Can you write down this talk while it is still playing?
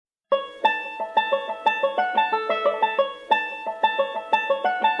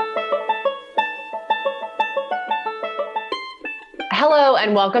Hello,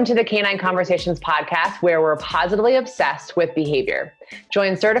 and welcome to the Canine Conversations podcast, where we're positively obsessed with behavior.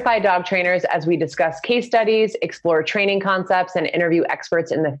 Join certified dog trainers as we discuss case studies, explore training concepts, and interview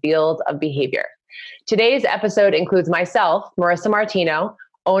experts in the field of behavior. Today's episode includes myself, Marissa Martino,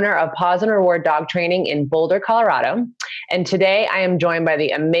 owner of Paws and Reward Dog Training in Boulder, Colorado. And today I am joined by the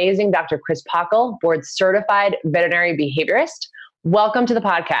amazing Dr. Chris Pockel, board certified veterinary behaviorist. Welcome to the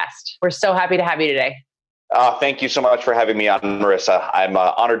podcast. We're so happy to have you today. Thank you so much for having me on, Marissa. I'm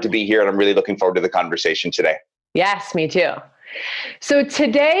honored to be here, and I'm really looking forward to the conversation today. Yes, me too. So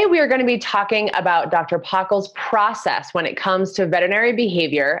today we are going to be talking about Dr. Pockel's process when it comes to veterinary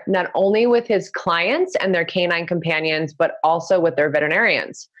behavior, not only with his clients and their canine companions, but also with their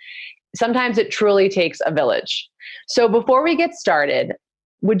veterinarians. Sometimes it truly takes a village. So before we get started,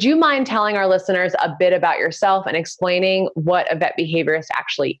 would you mind telling our listeners a bit about yourself and explaining what a vet behaviorist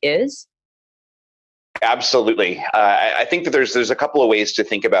actually is? Absolutely. I think that there's a couple of ways to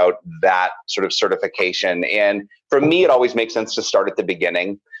think about that sort of certification. And for me, it always makes sense to start at the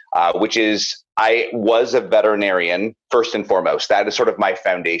beginning, which is I was a veterinarian first and foremost. That is sort of my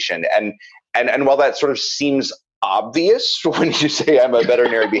foundation. And while that sort of seems obvious when you say I'm a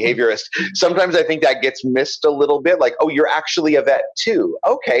veterinary behaviorist, sometimes I think that gets missed a little bit. Like, oh, you're actually a vet too.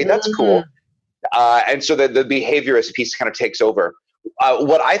 Okay, that's cool. And so the behaviorist piece kind of takes over.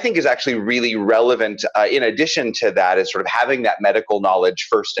 What I think is actually really relevant in addition to that is sort of having that medical knowledge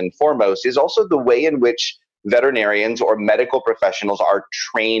first and foremost is also the way in which veterinarians or medical professionals are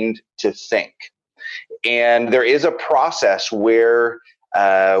trained to think. And there is a process where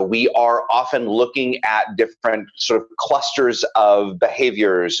we are often looking at different sort of clusters of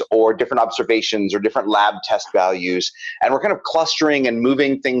behaviors or different observations or different lab test values. And we're kind of clustering and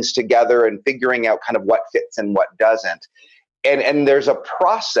moving things together and figuring out kind of what fits and what doesn't. And there's a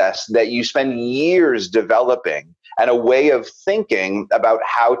process that you spend years developing and a way of thinking about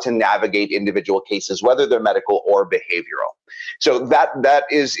how to navigate individual cases, whether they're medical or behavioral. So that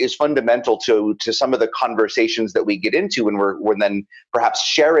is fundamental to some of the conversations that we get into when we're then perhaps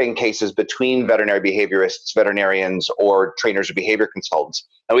sharing cases between veterinary behaviorists, veterinarians, or trainers or behavior consultants.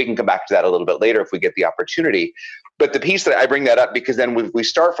 And we can come back to that a little bit later if we get the opportunity. But the piece that I bring that up because then we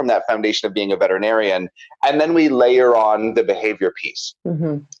start from that foundation of being a veterinarian, and then we layer on the behavior piece.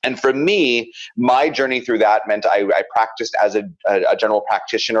 Mm-hmm. And for me, my journey through that meant I practiced as a general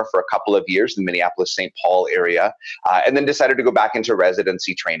practitioner for a couple of years in the Minneapolis-St. Paul area, and then decided to go back into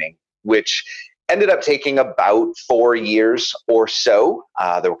residency training, which ended up taking about 4 years or so.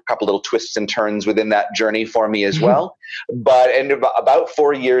 There were a couple little twists and turns within that journey for me as well. But about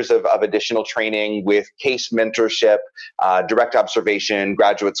 4 years of additional training with case mentorship, direct observation,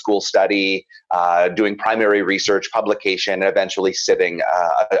 graduate school study, doing primary research, publication, and eventually sitting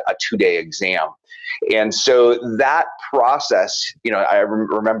a 2-day exam. And so that process, I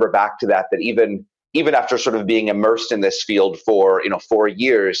remember back to that even after sort of being immersed in this field for 4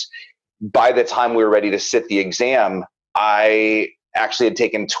 years, by the time we were ready to sit the exam, I actually had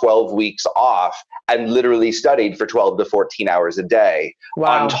taken 12 weeks off and literally studied for 12 to 14 hours a day.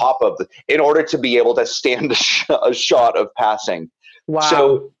 Wow. On top of in order to be able to stand a shot of passing. Wow.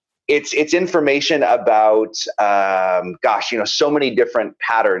 So it's information about, so many different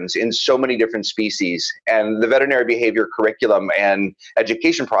patterns in so many different species. And the veterinary behavior curriculum and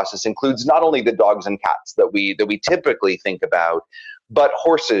education process includes not only the dogs and cats that we typically think about, but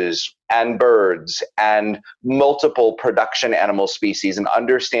horses and birds and multiple production animal species, and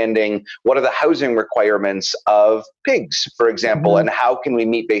understanding what are the housing requirements of pigs, for example, and how can we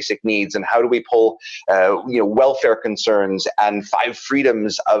meet basic needs, and how do we pull welfare concerns and 5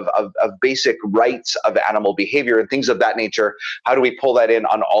 freedoms of basic rights of animal behavior and things of that nature. How do we pull that in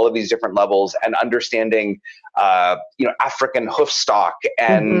on all of these different levels, and understanding African hoof stock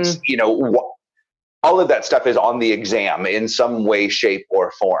and all of that stuff is on the exam in some way, shape,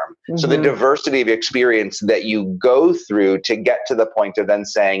 or form. Mm-hmm. So the diversity of experience that you go through to get to the point of then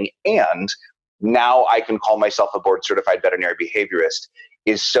saying, and now I can call myself a board certified veterinary behaviorist,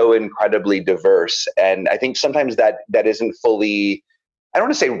 is so incredibly diverse. And I think sometimes that isn't fully, I don't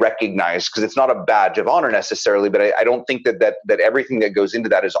want to say recognized, because it's not a badge of honor necessarily, but I don't think that everything that goes into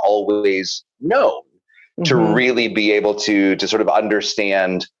that is always known to really be able to sort of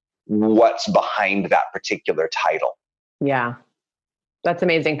understand what's behind that particular title. Yeah, that's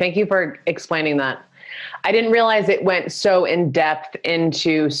amazing. Thank you for explaining that. I didn't realize it went so in depth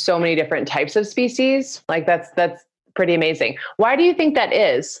into so many different types of species. Like that's pretty amazing. Why do you think that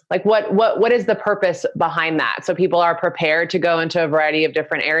is? Like what is the purpose behind that? So people are prepared to go into a variety of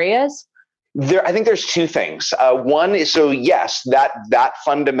different areas? I think there's two things. One is, so yes, that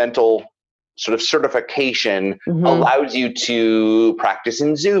fundamental sort of certification allows you to practice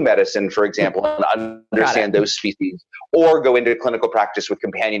in zoo medicine, for example, and understand those species, or go into clinical practice with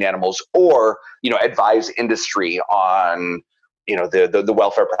companion animals, or, advise industry on, the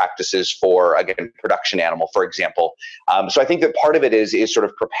welfare practices for, again, production animal, for example. So I think that part of it is sort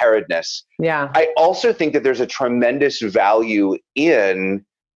of preparedness. Yeah. I also think that there's a tremendous value in,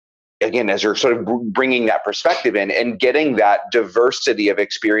 again, as you're sort of bringing that perspective in and getting that diversity of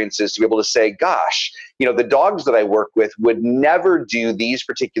experiences to be able to say, gosh, the dogs that I work with would never do these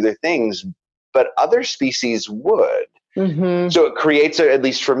particular things, but other species would. So it creates, at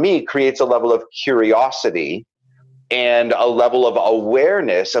least for me, creates a level of curiosity and a level of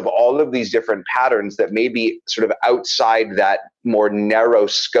awareness of all of these different patterns that may be sort of outside that more narrow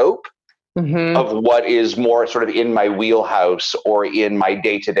scope of what is more sort of in my wheelhouse or in my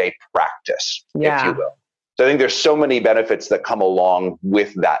day-to-day practice, if you will. So I think there's so many benefits that come along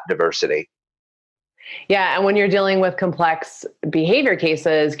with that diversity. Yeah. And when you're dealing with complex behavior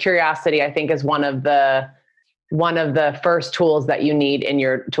cases, curiosity, I think, is one of the first tools that you need in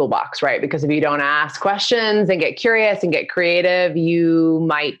your toolbox, right? Because if you don't ask questions and get curious and get creative, you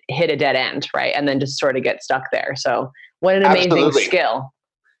might hit a dead end, right? And then just sort of get stuck there. So what an amazing skill.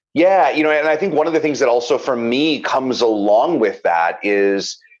 Yeah. And I think one of the things that also for me comes along with that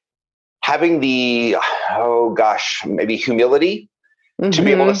is having the, maybe humility to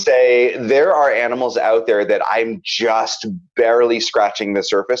be able to say, there are animals out there that I'm just barely scratching the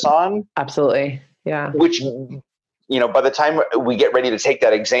surface on. Absolutely. Yeah. Which, by the time we get ready to take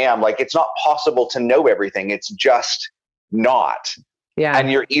that exam, it's not possible to know everything. It's just not. Yeah. And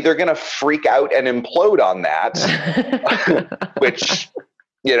you're either going to freak out and implode on that, which,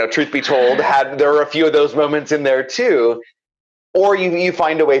 truth be told, there are a few of those moments in there too, or you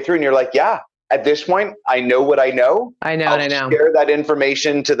find a way through and you're like, yeah, at this point, I know what I know. I'll share that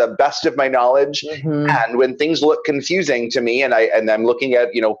information to the best of my knowledge. And when things look confusing to me and I'm looking at,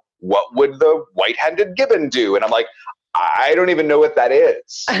 what would the white-handed gibbon do? And I'm like, I don't even know what that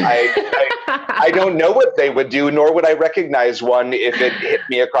is. I don't know what they would do, nor would I recognize one if it hit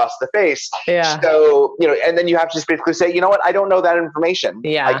me across the face. Yeah. So, and then you have to just basically say, I don't know that information.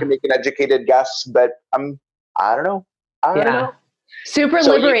 Yeah. I can make an educated guess, but I don't know. I don't know. Super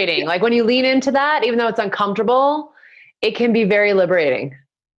liberating. Like when you lean into that, even though it's uncomfortable, it can be very liberating.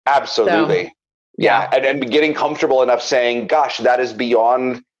 Absolutely. So, yeah. And getting comfortable enough saying, gosh, that is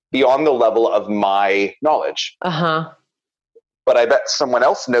beyond the level of my knowledge. But I bet someone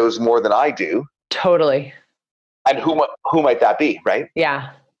else knows more than I do. Totally. And who might that be, right?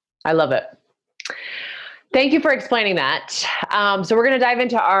 Yeah. I love it. Thank you for explaining that. So we're going to dive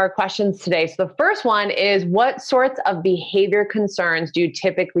into our questions today. So the first one is, what sorts of behavior concerns do you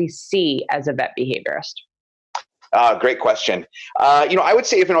typically see as a vet behaviorist? Great question. I would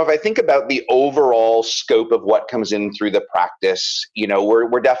say if I think about the overall scope of what comes in through the practice,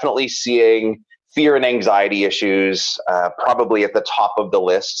 we're definitely seeing fear and anxiety issues, probably at the top of the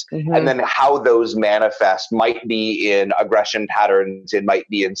list. And then how those manifest might be in aggression patterns, it might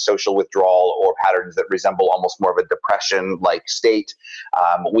be in social withdrawal or patterns that resemble almost more of a depression-like state.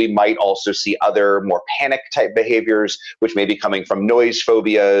 We might also see other more panic type behaviors, which may be coming from noise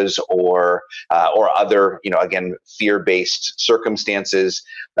phobias or other, again, fear-based circumstances.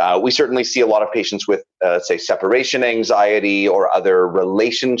 We certainly see a lot of patients with, say, separation anxiety or other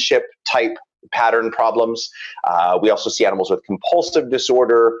relationship type pattern problems. We also see animals with compulsive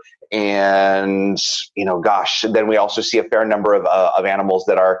disorder, and then we also see a fair number of animals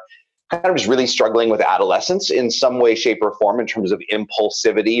that are kind of just really struggling with adolescence in some way, shape, or form in terms of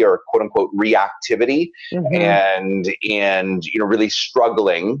impulsivity or quote unquote reactivity, and really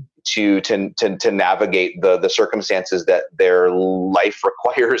struggling to navigate the circumstances that their life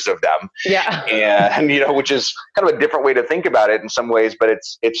requires of them. Yeah. And which is kind of a different way to think about it in some ways, but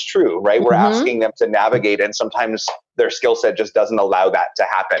it's true, right? We're asking them to navigate, and sometimes their skill set just doesn't allow that to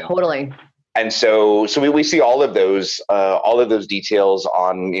happen. Totally. And so we see all of those details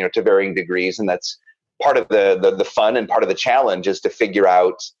on, to varying degrees. And that's part of the fun and part of the challenge is to figure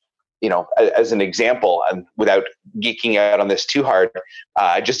out, as an example, and without geeking out on this too hard,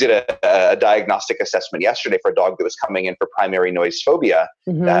 I just did a diagnostic assessment yesterday for a dog that was coming in for primary noise phobia.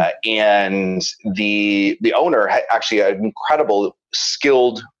 And the owner had actually an incredible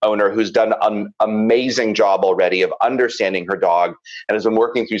skilled owner who's done an amazing job already of understanding her dog and has been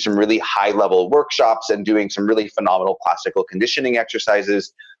working through some really high level workshops and doing some really phenomenal classical conditioning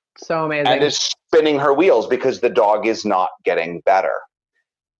exercises. So amazing. And is spinning her wheels because the dog is not getting better.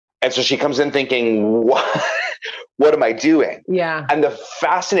 And so she comes in thinking, what am I doing? Yeah. And the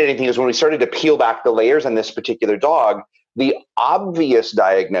fascinating thing is when we started to peel back the layers on this particular dog, the obvious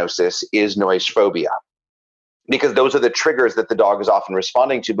diagnosis is noise phobia, because those are the triggers that the dog is often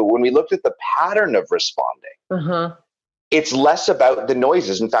responding to. But when we looked at the pattern of responding, it's less about the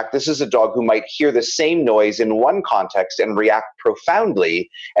noises. In fact, this is a dog who might hear the same noise in one context and react profoundly,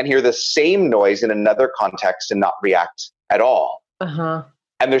 and hear the same noise in another context and not react at all.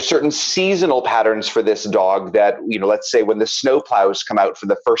 And there's certain seasonal patterns for this dog that, let's say when the snow plows come out for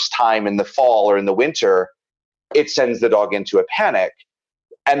the first time in the fall or in the winter, it sends the dog into a panic.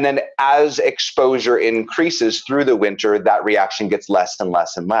 And then as exposure increases through the winter, that reaction gets less and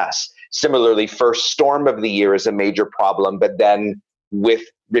less and less. Similarly, first storm of the year is a major problem, but then with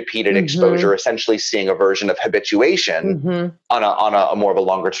repeated exposure, essentially seeing a version of habituation on a more of a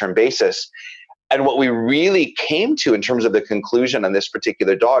longer term basis. And what we really came to in terms of the conclusion on this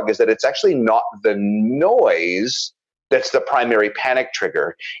particular dog is that it's actually not the noise that's the primary panic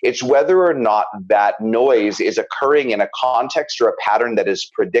trigger. It's whether or not that noise is occurring in a context or a pattern that is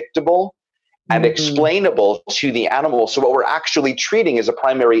predictable and explainable to the animal. So what we're actually treating is a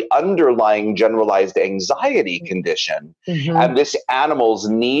primary underlying generalized anxiety condition. And this animal's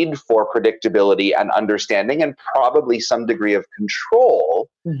need for predictability and understanding, and probably some degree of control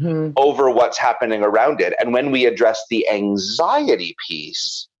over what's happening around it. And when we address the anxiety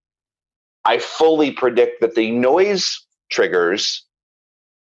piece, I fully predict that the noise triggers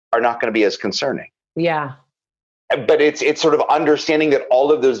are not going to be as concerning. Yeah. But it's sort of understanding that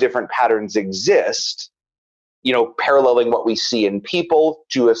all of those different patterns exist, paralleling what we see in people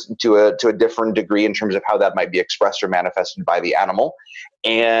to a different degree in terms of how that might be expressed or manifested by the animal,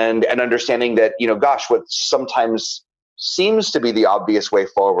 and understanding that, what sometimes seems to be the obvious way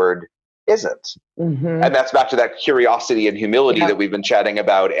forward isn't. And that's back to that curiosity and humility that we've been chatting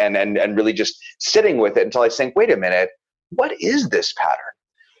about, and really just sitting with it until I think, wait a minute, what is this pattern?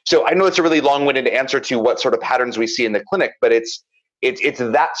 So I know it's a really long-winded answer to what sort of patterns we see in the clinic, but it's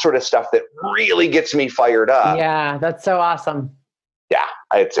that sort of stuff that really gets me fired up. Yeah, that's so awesome. Yeah,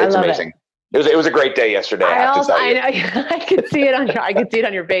 it's amazing. It was a great day yesterday. I could see it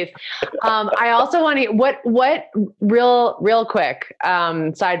on your face. I also want to what real quick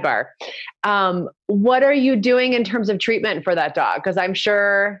sidebar. What are you doing in terms of treatment for that dog? Because I'm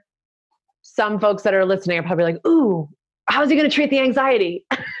sure some folks that are listening are probably like, "Ooh, how's he going to treat the anxiety?"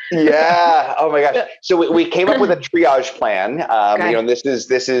 Yeah. Oh my gosh. So we came up with a triage plan. And this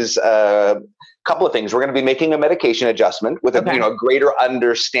is a couple of things. We're going to be making a medication adjustment with a greater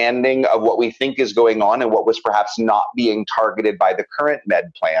understanding of what we think is going on and what was perhaps not being targeted by the current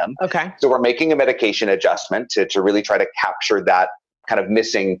med plan. Okay. So we're making a medication adjustment to really try to capture that kind of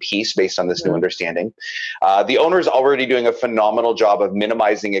missing piece based on this new understanding. The owner is already doing a phenomenal job of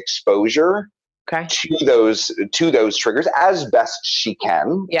minimizing exposure to those triggers as best she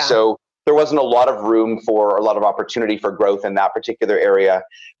can. Yeah. So there wasn't a lot of room for a lot of opportunity for growth in that particular area.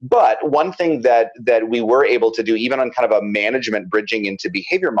 But one thing that we were able to do, even on kind of a management bridging into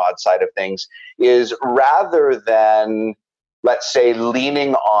behavior mod side of things, is rather than, let's say,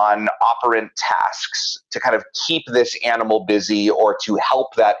 leaning on operant tasks to kind of keep this animal busy or to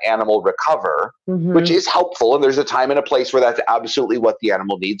help that animal recover, which is helpful. And there's a time and a place where that's absolutely what the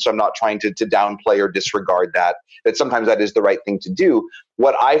animal needs. So I'm not trying to downplay or disregard that sometimes that is the right thing to do.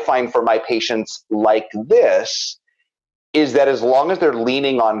 What I find for my patients like this is that as long as they're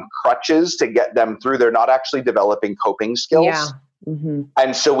leaning on crutches to get them through, they're not actually developing coping skills. Yeah.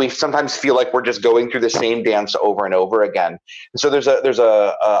 And so we sometimes feel like we're just going through the same dance over and over again. And so there's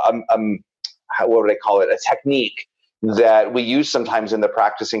a what would I call it? A technique that we use sometimes in the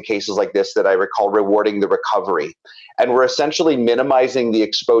practice in cases like this that I recall rewarding the recovery. And we're essentially minimizing the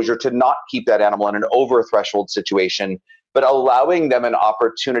exposure to not keep that animal in an over threshold situation, but allowing them an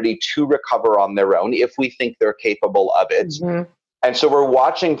opportunity to recover on their own if we think they're capable of it. And so we're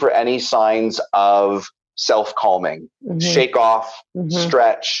watching for any signs of self-calming, shake off,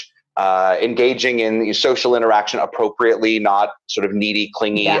 stretch, engaging in social interaction appropriately, not sort of needy,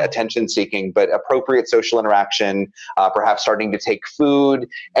 clingy, attention-seeking, but appropriate social interaction, perhaps starting to take food,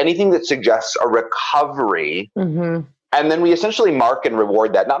 anything that suggests a recovery. And then we essentially mark and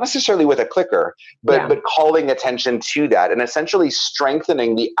reward that, not necessarily with a clicker, but calling attention to that and essentially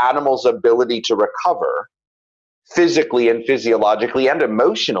strengthening the animal's ability to recover physically and physiologically and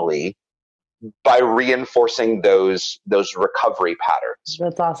emotionally by reinforcing those recovery patterns.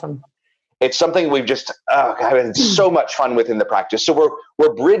 That's awesome. It's something we've just had so much fun with in the practice. So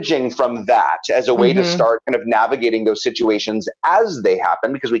we're bridging from that as a way to start kind of navigating those situations as they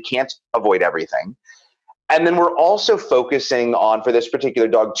happen, because we can't avoid everything. And then we're also focusing on, for this particular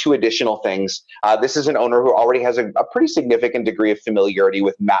dog, two additional things. This is an owner who already has a pretty significant degree of familiarity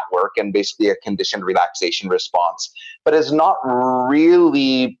with mat work and basically a conditioned relaxation response, but has not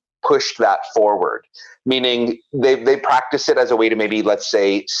really pushed that forward, meaning they practice it as a way to maybe, let's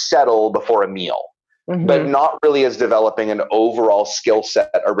say, settle before a meal, but not really as developing an overall skill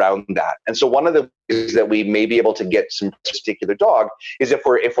set around that. And so one of the ways that we may be able to get some particular dog is if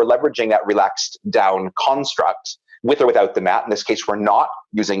we're leveraging that relaxed down construct with or without the mat. In this case, we're not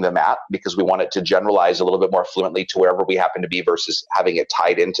using the mat because we want it to generalize a little bit more fluently to wherever we happen to be versus having it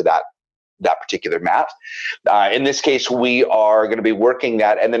tied into that particular mat. In this case, we are going to be working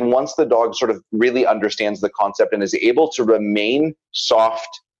that. And then once the dog sort of really understands the concept and is able to remain soft,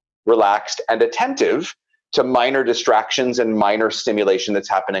 relaxed, and attentive to minor distractions and minor stimulation that's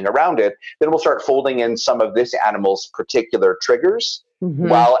happening around it, then we'll start folding in some of this animal's particular triggers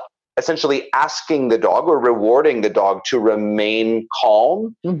while essentially asking the dog or rewarding the dog to remain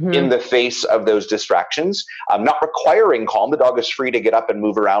calm in the face of those distractions. Not requiring calm. The dog is free to get up and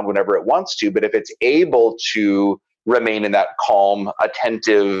move around whenever it wants to, but if it's able to remain in that calm,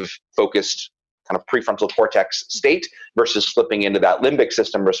 attentive, focused kind of prefrontal cortex state versus flipping into that limbic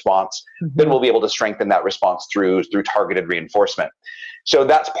system response, then we'll be able to strengthen that response through targeted reinforcement. So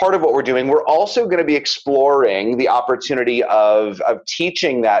that's part of what we're doing. We're also going to be exploring the opportunity of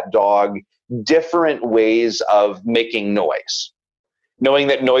teaching that dog different ways of making noise, knowing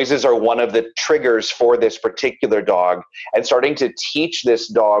that noises are one of the triggers for this particular dog, and starting to teach this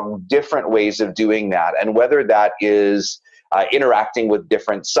dog different ways of doing that. And whether that is interacting with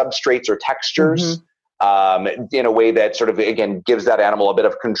different substrates or textures in a way that sort of, again, gives that animal a bit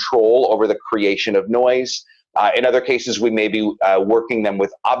of control over the creation of noise. In other cases, we may be working them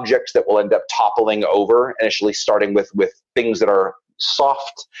with objects that will end up toppling over, initially starting with things that are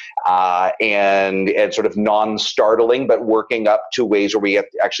soft and sort of non-startling, but working up to ways where we have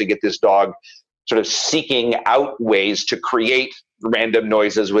to actually get this dog sort of seeking out ways to create random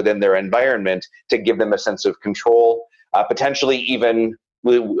noises within their environment to give them a sense of control. Potentially even,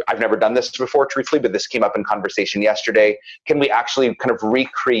 I've never done this before, truthfully, but this came up in conversation yesterday. Can we actually kind of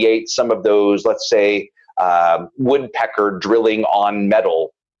recreate some of those, let's say, woodpecker drilling on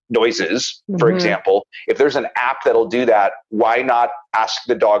metal noises, for example? If there's an app that'll do that, why not ask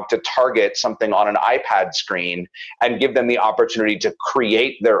the dog to target something on an iPad screen and give them the opportunity to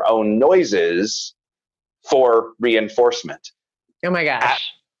create their own noises for reinforcement? Oh my gosh.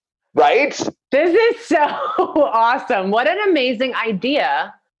 Right? This is so awesome. What an amazing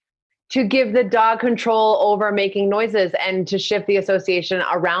idea to give the dog control over making noises and to shift the association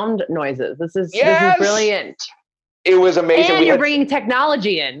around noises. This is brilliant. It was amazing. And you're bringing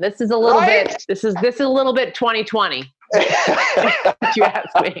technology in. This is a little bit, this is a little bit 2020. If you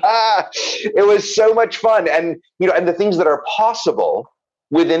ask me. It was so much fun. And, and the things that are possible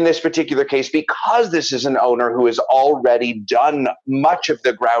within this particular case, because this is an owner who has already done much of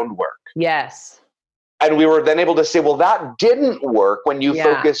the groundwork. Yes. And we were then able to say, well, that didn't work when you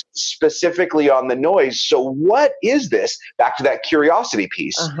focused specifically on the noise. So what is this? Back to that curiosity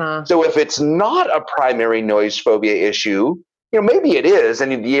piece. So if it's not a primary noise phobia issue, maybe it is,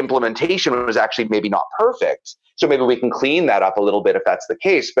 and the implementation was actually maybe not perfect. So maybe we can clean that up a little bit if that's the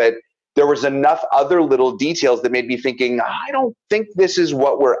case. But there was enough other little details that made me thinking, I don't think this is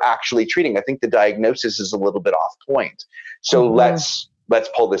what we're actually treating. I think the diagnosis is a little bit off point. So let's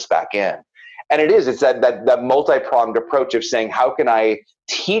pull this back in. And it's that multi-pronged approach of saying, how can I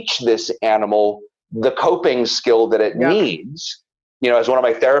teach this animal the coping skill that it needs? As one of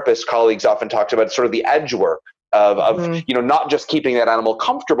my therapist colleagues often talks about, sort of the edge work of not just keeping that animal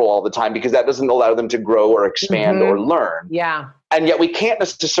comfortable all the time, because that doesn't allow them to grow or expand or learn. Yeah. And yet we can't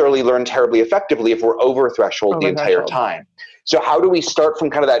necessarily learn terribly effectively if we're over threshold the entire time. So how do we start from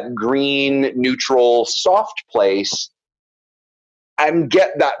kind of that green, neutral, soft place and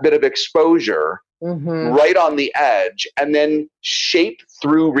get that bit of exposure right on the edge, and then shape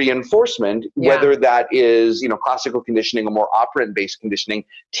through reinforcement, whether that is, classical conditioning or more operant-based conditioning,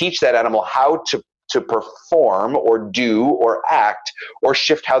 teach that animal how to perform or do or act or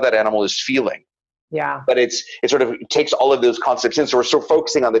shift how that animal is feeling. Yeah. But it sort of takes all of those concepts in. So we're still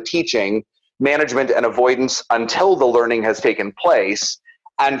focusing on the teaching, management, and avoidance until the learning has taken place,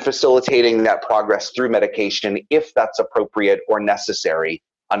 and facilitating that progress through medication if that's appropriate or necessary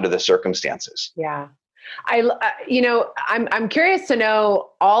under the circumstances. Yeah. I'm curious to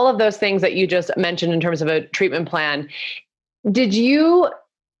know all of those things that you just mentioned in terms of a treatment plan. Did you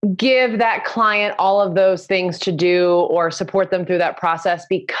give that client all of those things to do or support them through that process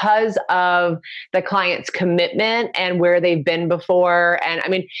because of the client's commitment and where they've been before. And I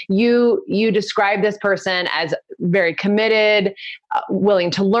mean, you describe this person as very committed,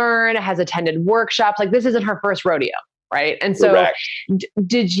 willing to learn, has attended workshops. Like, this isn't her first rodeo, right? And so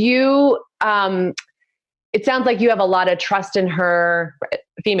did you, it sounds like you have a lot of trust in her,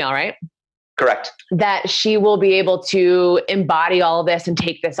 female, right? Correct. That she will be able to embody all of this and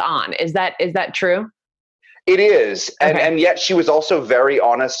take this on. Is that true? It is. And yet she was also very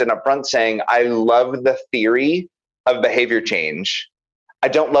honest and upfront, saying, I love the theory of behavior change. I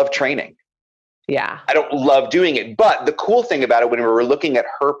don't love training. Yeah. I don't love doing it. But the cool thing about it, when we were looking at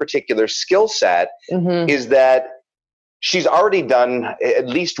her particular skill set, is that she's already done at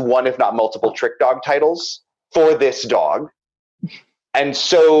least one, if not multiple, trick dog titles for this dog. And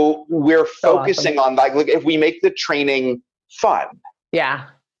so we're focusing on, like, look, if we make the training fun,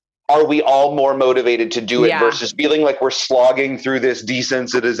 are we all more motivated to do it versus feeling like we're slogging through this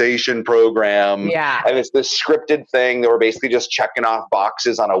desensitization program and it's this scripted thing that we're basically just checking off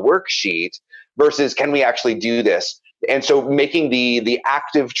boxes on a worksheet versus can we actually do this? And so making the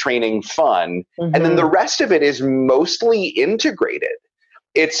active training fun, and then the rest of it is mostly integrated.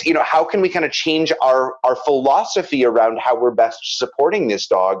 It's, you know, how can we kind of change our philosophy around how we're best supporting this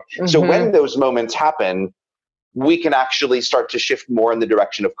dog? So when those moments happen, we can actually start to shift more in the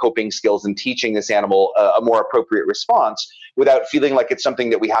direction of coping skills and teaching this animal a more appropriate response without feeling like it's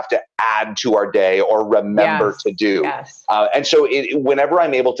something that we have to add to our day or remember to do. And so whenever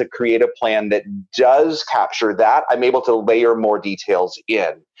I'm able to create a plan that does capture that, I'm able to layer more details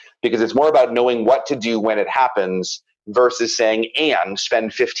in, because it's more about knowing what to do when it happens versus saying, and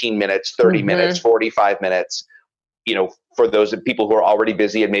spend 15 minutes, 30 minutes, 45 minutes, you know, for those people who are already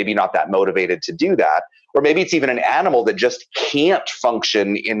busy and maybe not that motivated to do that. Or maybe it's even an animal that just can't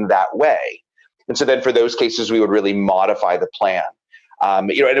function in that way. And so then for those cases, we would really modify the plan.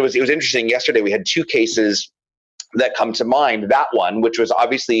 You know, and it was interesting. Yesterday, we had two cases that come to mind. That one, which was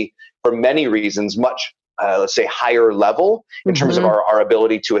obviously for many reasons, much, let's say, higher level in terms of our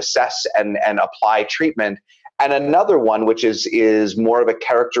ability to assess and apply treatment. And another one, which is more of a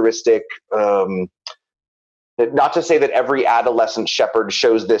characteristic, not to say that every adolescent shepherd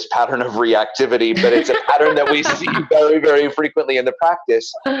shows this pattern of reactivity, but it's a pattern that we see very, very frequently in the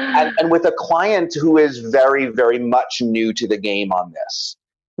practice. And with a client who is very, very much new to the game on this.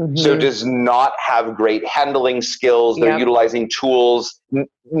 So does not have great handling skills. They're utilizing tools,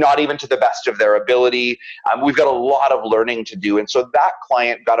 not even to the best of their ability. We've got a lot of learning to do. And so that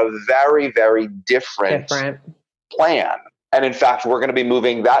client got a very, very different plan. And in fact, we're going to be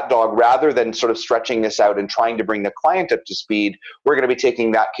moving that dog, rather than sort of stretching this out and trying to bring the client up to speed. We're going to be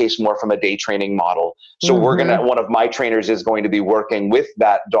taking that case more from a day training model. So we're going to, one of my trainers is going to be working with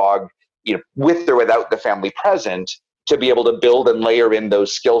that dog, you know, with or without the family present, to be able to build and layer in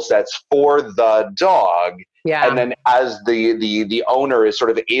those skill sets for the dog. And then as the owner is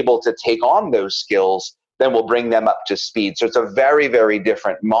sort of able to take on those skills, then we'll bring them up to speed. So it's a very, very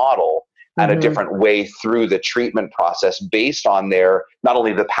different model and a different way through the treatment process based on their, not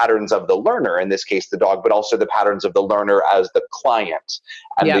only the patterns of the learner, in this case the dog, but also the patterns of the learner as the client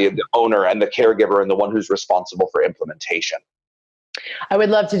and the owner and the caregiver and the one who's responsible for implementation. I would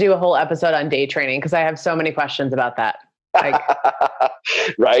love to do a whole episode on day training, because I have so many questions about that. Like,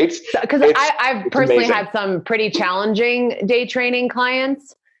 right? Because I've personally had some pretty challenging day training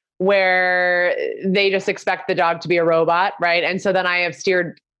clients where they just expect the dog to be a robot, right? And so then I have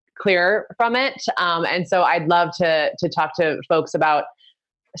steered clear from it. And so I'd love to talk to folks about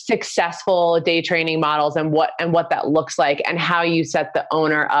successful day training models and what that looks like, and how you set the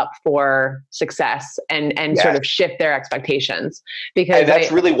owner up for success and sort of shift their expectations. Because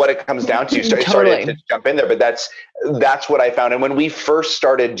that's really what it comes down to. So sorry to jump in there, but that's what I found. And when we first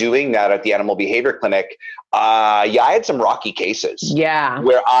started doing that at the Animal Behavior Clinic, I had some rocky cases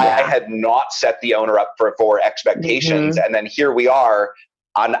where I had not set the owner up for expectations. And then here we are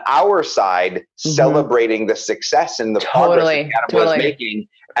on our side, celebrating the success and the progress the animal was making.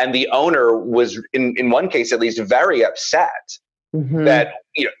 And the owner was, in one case at least, very upset that,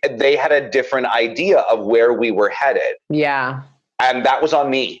 you know, they had a different idea of where we were headed. And that was on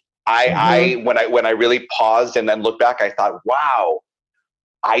me. When I really paused and then looked back, I thought, wow,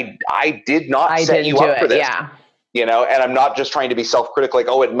 I did not set you up for this. You know, and I'm not just trying to be self-critical, like,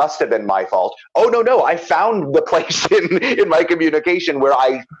 oh, it must have been my fault. Oh, no, I found the place in my communication where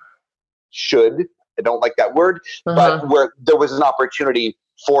I don't like that word, but where there was an opportunity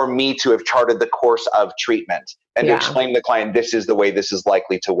for me to have charted the course of treatment and to explain to the client, this is the way this is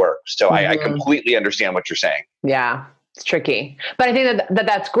likely to work. So I completely understand what you're saying. Yeah. It's tricky, but I think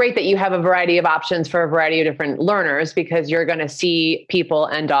that's great that you have a variety of options for a variety of different learners, because you're going to see people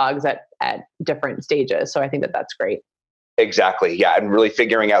and dogs at different stages. So I think that's great. Exactly. Yeah. And really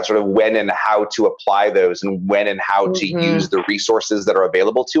figuring out sort of when and how to apply those, and when and how to use the resources that are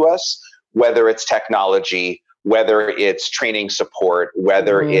available to us, whether it's technology, whether it's training support,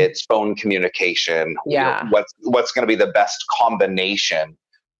 whether it's phone communication, what's going to be the best combination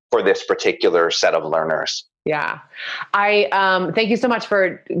for this particular set of learners. Yeah. I thank you so much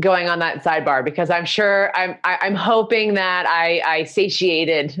for going on that sidebar, because I'm sure I'm hoping that I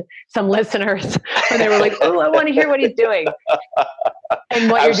satiated some listeners when they were like, oh, I want to hear what he's doing. And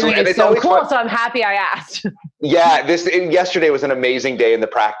what you're doing is so cool. Fun. So I'm happy I asked. Yeah, yesterday was an amazing day in the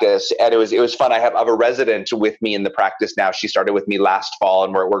practice, and it was fun. I have a resident with me in the practice now. She started with me last fall,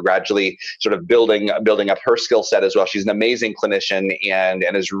 and we're gradually sort of building up her skill set as well. She's an amazing clinician and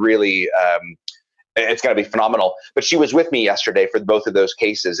is really it's going to be phenomenal. But she was with me yesterday for both of those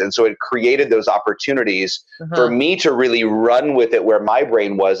cases. And so it created those opportunities for me to really run with it where my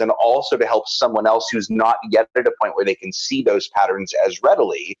brain was, and also to help someone else who's not yet at a point where they can see those patterns as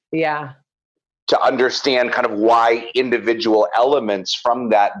readily. Yeah. To understand kind of why individual elements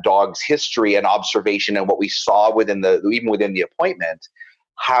from that dog's history and observation and what we saw even within the appointment,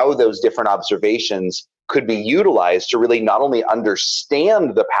 how those different observations could be utilized to really not only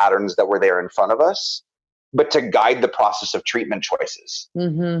understand the patterns that were there in front of us, but to guide the process of treatment choices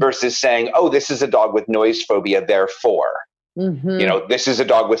versus saying, oh, this is a dog with noise phobia, therefore, this is a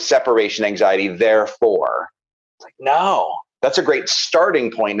dog with separation anxiety, therefore. It's like, no, that's a great starting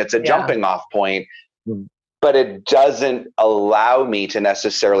point. It's a jumping off point, but it doesn't allow me to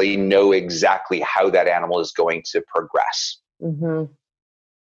necessarily know exactly how that animal is going to progress.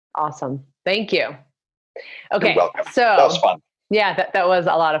 Awesome. Thank you. Okay, so that was fun. Yeah, that was a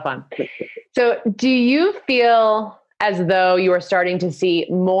lot of fun. So do you feel as though you are starting to see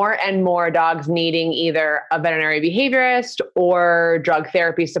more and more dogs needing either a veterinary behaviorist or drug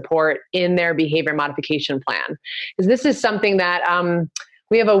therapy support in their behavior modification plan? Because this is something that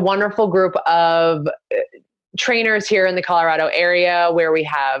we have a wonderful group of trainers here in the Colorado area where we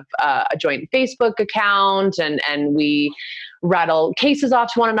have a joint Facebook account and we rattle cases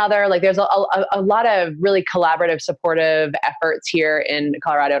off to one another. Like there's a lot of really collaborative, supportive efforts here in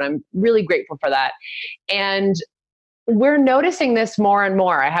Colorado, and I'm really grateful for that. And we're noticing this more and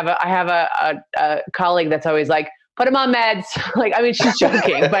more. I have a colleague that's always like, put him on meds. Like, I mean, she's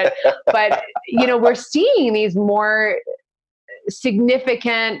joking, but we're seeing these more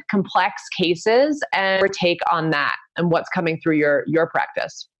significant, complex cases, and your take on that and what's coming through your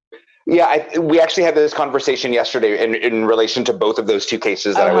practice. Yeah, we actually had this conversation yesterday in relation to both of those two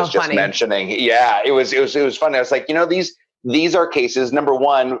cases that I was just mentioning. Yeah, it was fun. I was like, these are cases. Number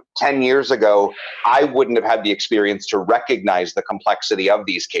one, 10 years ago, I wouldn't have had the experience to recognize the complexity of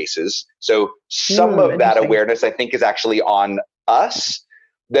these cases. So some of that awareness, I think, is actually on us,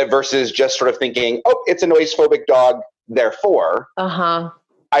 that versus just sort of thinking, oh, it's a noise phobic dog, therefore.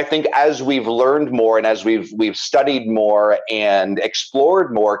 I think as we've learned more and as we've studied more and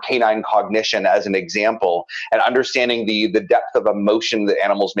explored more canine cognition as an example, and understanding the depth of emotion that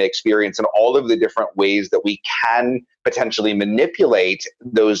animals may experience and all of the different ways that we can potentially manipulate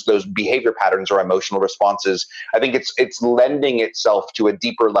those behavior patterns or emotional responses, I think it's lending itself to a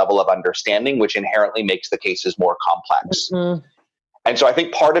deeper level of understanding, which inherently makes the cases more complex. And so I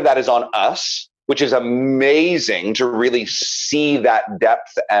think part of that is on us, which is amazing to really see that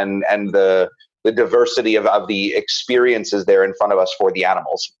depth and the diversity of the experiences there in front of us for the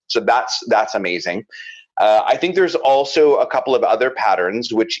animals. So that's amazing. I think there's also a couple of other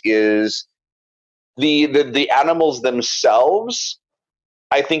patterns, which is the animals themselves.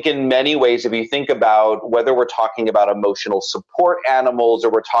 I think in many ways, if you think about whether we're talking about emotional support animals or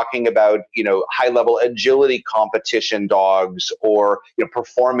we're talking about, high-level agility competition dogs or,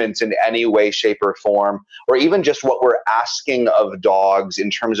 performance in any way, shape, or form, or even just what we're asking of dogs in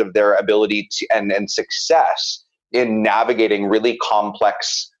terms of their ability to and success in navigating really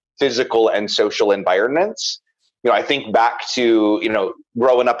complex physical and social environments. I think back to,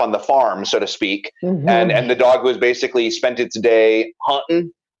 growing up on the farm, so to speak, and the dog was basically spent its day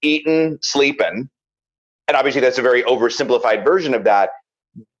hunting, eating, sleeping. And obviously that's a very oversimplified version of that,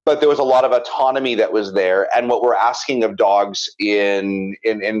 but there was a lot of autonomy that was there. And what we're asking of dogs in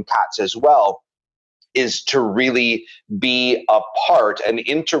cats as well is to really be an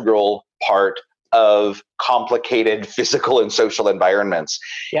integral part of complicated physical and social environments.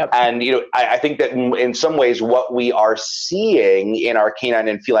 And, I think that in some ways what we are seeing in our canine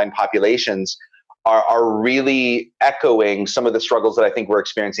and feline populations are really echoing some of the struggles that I think we're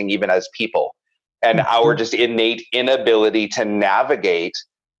experiencing even as people. and our just innate inability to navigate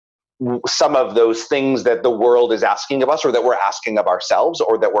some of those things that the world is asking of us, or that we're asking of ourselves,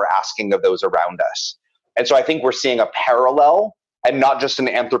 or that we're asking of those around us. And so I think we're seeing a parallel, and not just an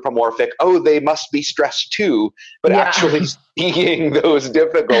anthropomorphic, oh, they must be stressed too, but actually seeing those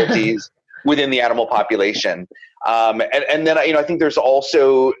difficulties within the animal population. And then, I think there's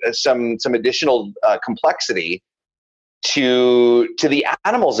also some additional complexity to the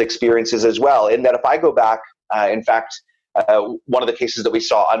animals' experiences as well. In that, if I go back, in fact, one of the cases that we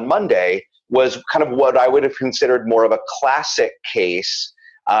saw on Monday was kind of what I would have considered more of a classic case,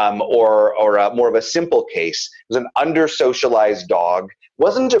 or more of a simple case. It was an under-socialized dog,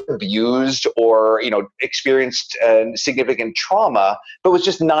 wasn't abused or experienced significant trauma, but was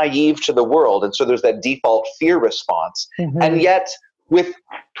just naive to the world. And so there's that default fear response. And yet, with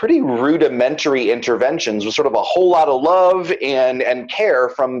pretty rudimentary interventions, with sort of a whole lot of love and care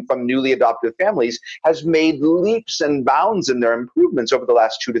from newly adopted families, has made leaps and bounds in their improvements over the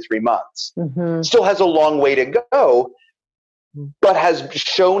last 2 to 3 months. Still has a long way to go, but has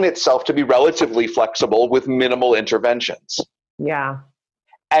shown itself to be relatively flexible with minimal interventions. Yeah.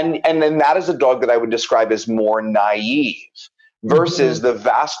 And then that is a dog that I would describe as more naive, versus the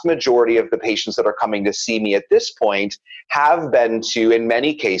vast majority of the patients that are coming to see me at this point have been to, in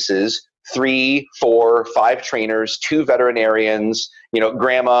many cases, 3, 4, 5 trainers, 2 veterinarians.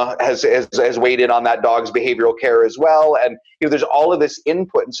 Grandma has weighed in on that dog's behavioral care as well. And there's all of this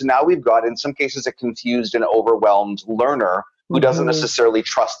input. And so now we've got, in some cases, a confused and overwhelmed learner who doesn't necessarily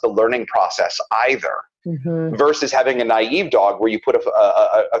trust the learning process either. Versus having a naive dog where you put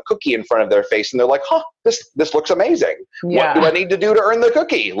a cookie in front of their face and they're like, this looks amazing. What do I need to do to earn the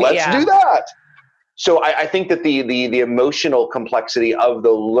cookie? Let's do that. So I think that the emotional complexity of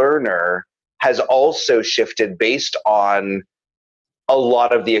the learner has also shifted based on a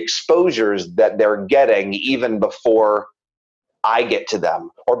lot of the exposures that they're getting even before I get to them,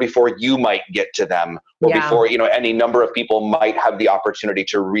 or before you might get to them, or before any number of people might have the opportunity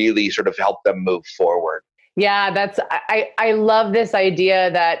to really sort of help them move forward. Yeah, I love this idea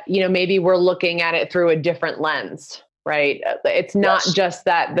that maybe we're looking at it through a different lens, right? It's not just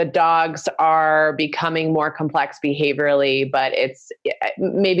that the dogs are becoming more complex behaviorally, but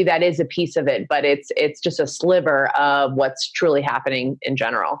maybe that is a piece of it, but it's just a sliver of what's truly happening in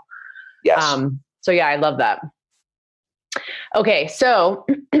general. Yes. So I love that. Okay, so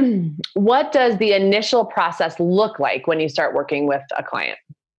what does the initial process look like when you start working with a client?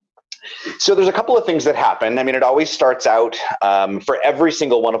 So there's a couple of things that happen. I mean, it always starts out for every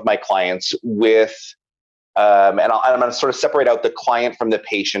single one of my clients with, and I'm going to sort of separate out the client from the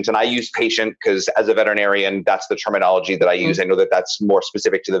patient. And I use patient because as a veterinarian, that's the terminology that I use. I know that that's more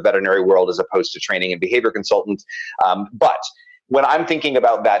specific to the veterinary world as opposed to training and behavior consultant. But when I'm thinking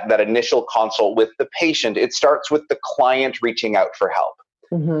about that initial consult with the patient, it starts with the client reaching out for help.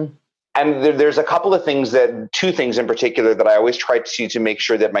 And there's a couple of things 2 things in particular that I always try to make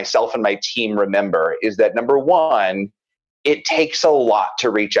sure that myself and my team remember is that, number one, it takes a lot to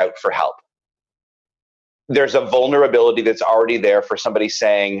reach out for help. There's a vulnerability that's already there for somebody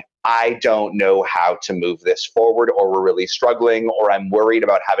saying, I don't know how to move this forward, or we're really struggling, or I'm worried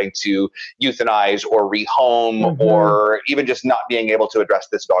about having to euthanize or rehome, or even just not being able to address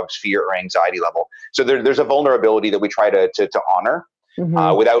this dog's fear or anxiety level. So there's a vulnerability that we try to honor.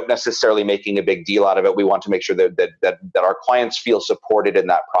 Without necessarily making a big deal out of it. We want to make sure that our clients feel supported in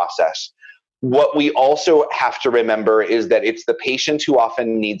that process. What we also have to remember is that it's the patient who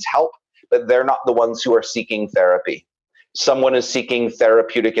often needs help, but they're not the ones who are seeking therapy. Someone is seeking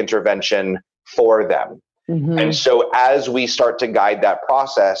therapeutic intervention for them. And so as we start to guide that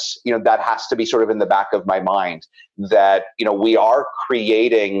process, that has to be sort of in the back of my mind that, we are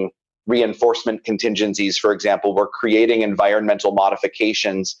creating reinforcement contingencies. For example, we're creating environmental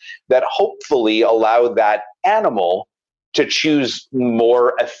modifications that hopefully allow that animal to choose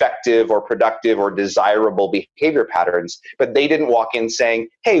more effective or productive or desirable behavior patterns. But they didn't walk in saying,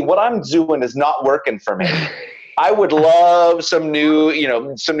 hey, what I'm doing is not working for me. I would love some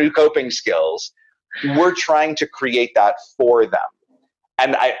new coping skills. We're trying to create that for them.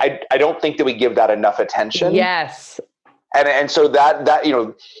 And I don't think that we give that enough attention. Yes. And so that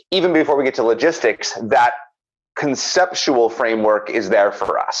even before we get to logistics, that conceptual framework is there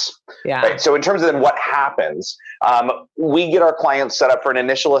for us. Yeah. Right? So in terms of then what happens, we get our clients set up for an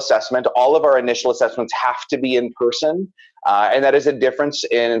initial assessment. All of our initial assessments have to be in person. And that is a difference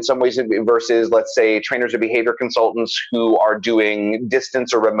in some ways versus, let's say, trainers or behavior consultants who are doing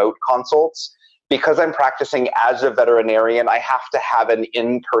distance or remote consults. Because I'm practicing as a veterinarian, I have to have an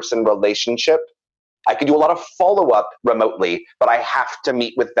in-person relationship I can do a lot of follow-up remotely, but I have to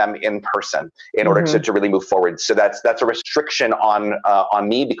meet with them in person in order to really move forward. So that's a restriction on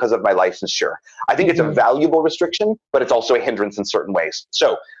me because of my licensure. I think it's a valuable restriction, but it's also a hindrance in certain ways.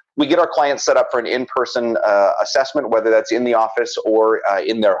 So we get our clients set up for an in-person assessment, whether that's in the office or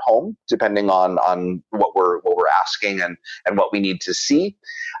in their home, depending on what we're asking and what we need to see.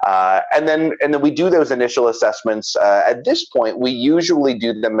 And then we do those initial assessments. At this point, we usually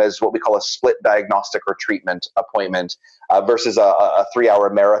do them as what we call a split diagnostic or treatment appointment versus a 3-hour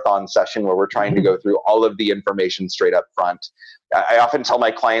marathon session where we're trying to go through all of the information straight up front. I often tell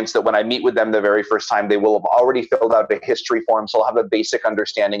my clients that when I meet with them the very first time, they will have already filled out a history form, so I'll have a basic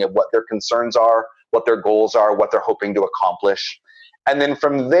understanding of what their concerns are, what their goals are, what they're hoping to accomplish. And then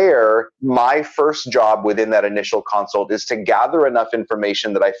from there, my first job within that initial consult is to gather enough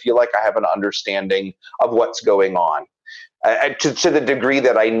information that I feel like I have an understanding of what's going on. To the degree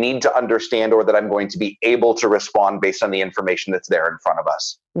that I need to understand or that I'm going to be able to respond based on the information that's there in front of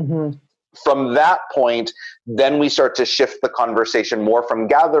us. From that point, then we start to shift the conversation more from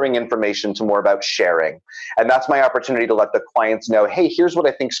gathering information to more about sharing. And that's my opportunity to let the clients know, hey, here's what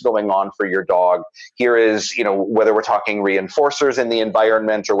I think's going on for your dog. Here is, whether we're talking reinforcers in the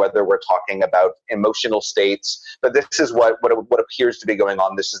environment or whether we're talking about emotional states, but this is what appears to be going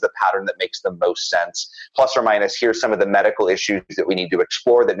on. This is the pattern that makes the most sense. Plus or minus, here's some of the medical issues that we need to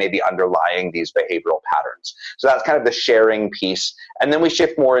explore that may be underlying these behavioral patterns. So that's kind of the sharing piece. And then we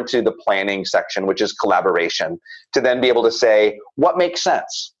shift more into the planning section, which is collaboration, to then be able to say, what makes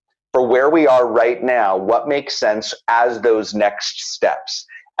sense for where we are right now? What makes sense as those next steps?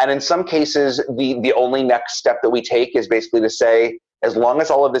 And in some cases, the only next step that we take is basically to say, as long as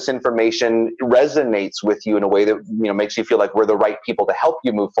all of this information resonates with you in a way that makes you feel like we're the right people to help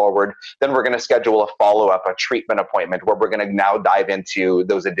you move forward, then we're going to schedule a follow-up, a treatment appointment, where we're going to now dive into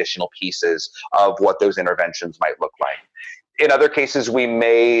those additional pieces of what those interventions might look like. In other cases, we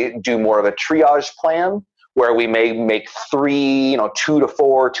may do more of a triage plan where we may make 3, 2 to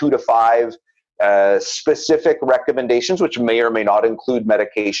 4, 2 to 5 specific recommendations, which may or may not include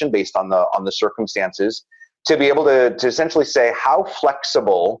medication based on the circumstances, to be able to essentially say, how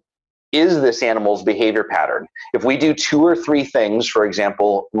flexible is this animal's behavior pattern? If we do 2 or 3 things, for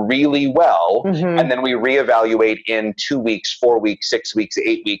example, really well, and then we reevaluate in 2 weeks, 4 weeks, 6 weeks,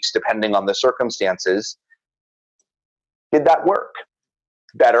 8 weeks, depending on the circumstances, did that work?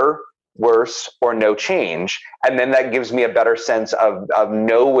 Better, worse, or no change? And then that gives me a better sense of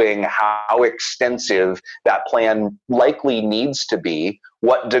knowing how extensive that plan likely needs to be,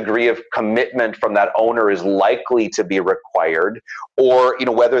 what degree of commitment from that owner is likely to be required, or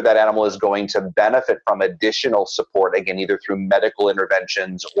whether that animal is going to benefit from additional support, again, either through medical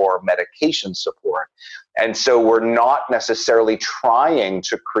interventions or medication support. And so we're not necessarily trying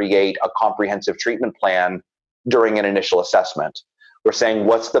to create a comprehensive treatment plan during an initial assessment. We're saying,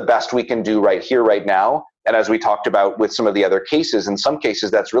 what's the best we can do right here, right now? And as we talked about with some of the other cases, in some cases,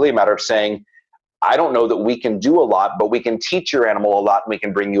 that's really a matter of saying, I don't know that we can do a lot, but we can teach your animal a lot and we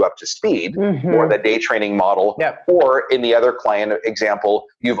can bring you up to speed, or the day training model. Or in the other client example,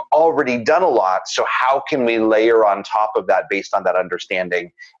 you've already done a lot, so how can we layer on top of that based on that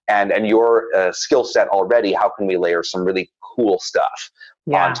understanding and your skill set already? How can we layer some really cool stuff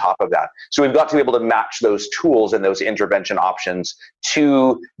on top of that? So we've got to be able to match those tools and those intervention options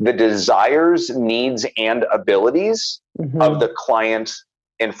to the desires, needs, and abilities of the client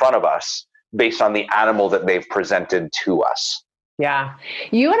in front of us based on the animal that they've presented to us. Yeah.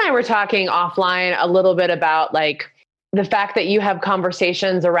 You and I were talking offline a little bit about the fact that you have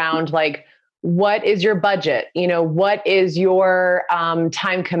conversations around what is your budget? What is your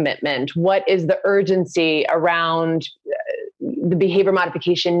time commitment? What is the urgency around the behavior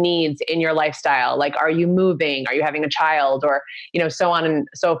modification needs in your lifestyle? Are you moving? Are you having a child? Or, so on and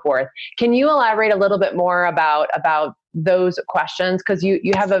so forth. Can you elaborate a little bit more about those questions? Because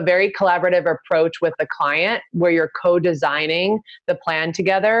you have a very collaborative approach with the client where you're co-designing the plan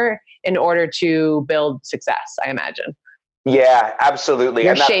together in order to build success, I imagine. Yeah, absolutely.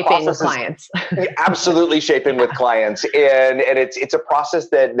 You're shaping with clients. Absolutely shaping with clients. And it's a process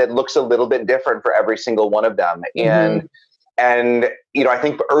that looks a little bit different for every single one of them. And I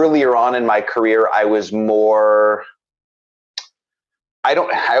think earlier on in my career, I was more,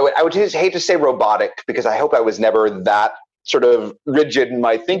 I would just hate to say robotic, because I hope I was never that sort of rigid in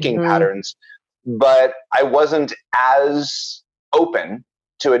my thinking patterns, but I wasn't as open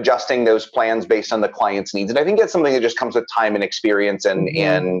to adjusting those plans based on the client's needs. And I think that's something that just comes with time and experience and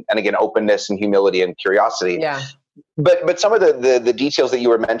again, openness and humility and curiosity. Yeah. But some of the details that you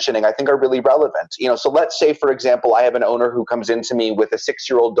were mentioning, I think, are really relevant. So let's say, for example, I have an owner who comes into me with a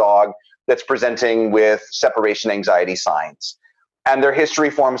 6-year-old dog that's presenting with separation anxiety signs. And their history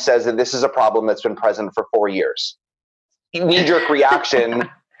form says that this is a problem that's been present for 4 years. Knee-jerk reaction,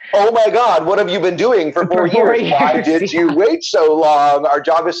 oh my God, what have you been doing for 4 years? Why did you wait so long? Our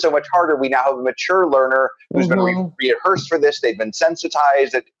job is so much harder. We now have a mature learner who's been rehearsed for this. They've been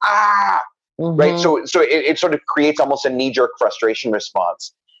sensitized. Right? So it sort of creates almost a knee-jerk frustration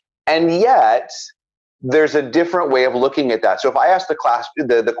response. And yet, there's a different way of looking at that. So if I ask the class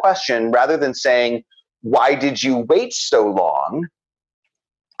the question, rather than saying, why did you wait so long?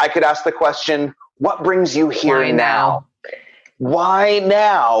 I could ask the question, what brings you here now? Why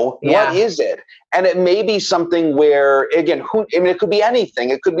now? Yeah. What is it? And it may be something where, again, it could be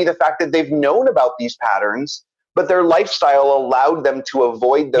anything. It could be the fact that they've known about these patterns, but their lifestyle allowed them to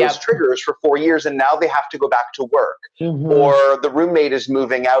avoid those triggers for 4 years, and now they have to go back to work. Or the roommate is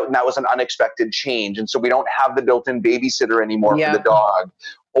moving out, and that was an unexpected change, and so we don't have the built-in babysitter anymore for the dog.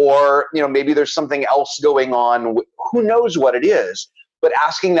 Or maybe there's something else going on. Who knows what it is? But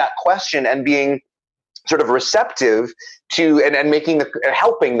asking that question and being sort of receptive to and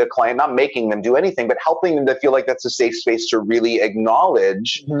helping the client, not making them do anything, but helping them to feel like that's a safe space to really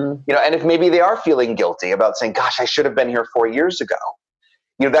acknowledge, and if maybe they are feeling guilty about saying, gosh, I should have been here 4 years ago,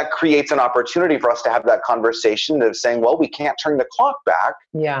 that creates an opportunity for us to have that conversation of saying, well, we can't turn the clock back.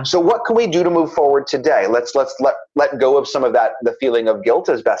 Yeah. So what can we do to move forward today? Let's let go of some of that, the feeling of guilt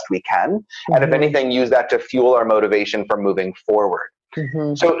as best we can. And if anything, use that to fuel our motivation for moving forward.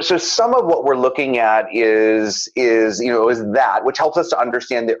 So some of what we're looking at is that, which helps us to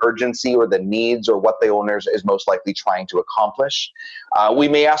understand the urgency or the needs or what the owner is most likely trying to accomplish. We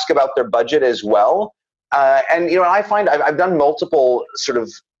may ask about their budget as well. And I find I've done multiple sort of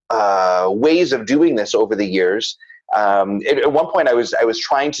ways of doing this over the years. At one point I was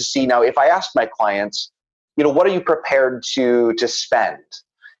trying to see, now if I asked my clients, what are you prepared to spend?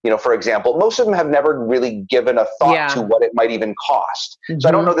 For example, most of them have never really given a thought to what it might even cost. So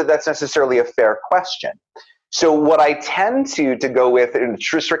I don't know that that's necessarily a fair question. So what I tend to go with, and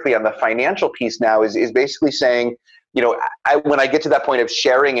strictly on the financial piece now, is basically saying, when I get to that point of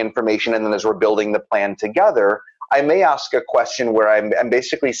sharing information, and then as we're building the plan together, I may ask a question where I'm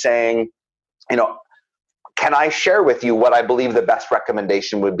basically saying, can I share with you what I believe the best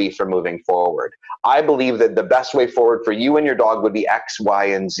recommendation would be for moving forward? I believe that the best way forward for you and your dog would be X, Y,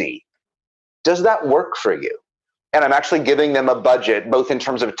 and Z. Does that work for you? And I'm actually giving them a budget, both in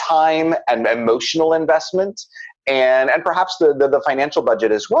terms of time and emotional investment, and perhaps the financial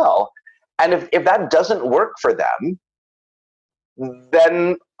budget as well. And if that doesn't work for them,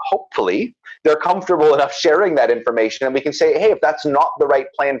 then hopefully they're comfortable enough sharing that information, and we can say, hey, if that's not the right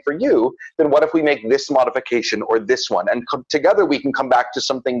plan for you, then what if we make this modification or this one? And together we can come back to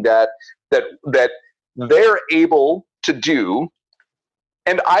something that they're able to do,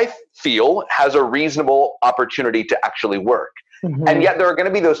 and I feel has a reasonable opportunity to actually work. And yet there are going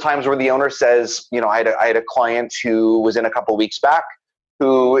to be those times where the owner says, I had a client who was in a couple of weeks back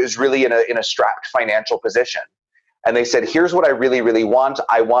who is really in a strapped financial position. And they said, here's what I really, really want.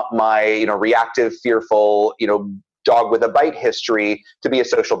 I want my, reactive, fearful, dog with a bite history to be a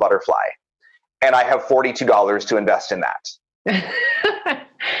social butterfly. And I have $42 to invest in that.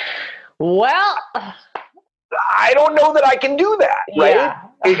 Well, I don't know that I can do that, right? Yeah.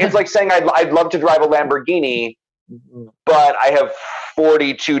 It's like saying I'd love to drive a Lamborghini, but I have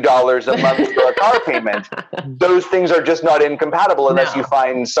 $42 a month for a car payment. Those things are just not incompatible unless you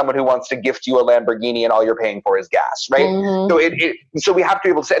find someone who wants to gift you a Lamborghini and all you're paying for is gas, right? So we have to be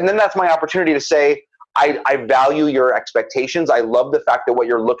able to say, and then that's my opportunity to say, I value your expectations. I love the fact that what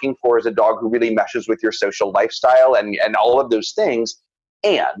you're looking for is a dog who really meshes with your social lifestyle and all of those things.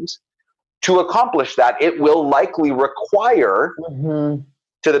 And to accomplish that, it will likely require,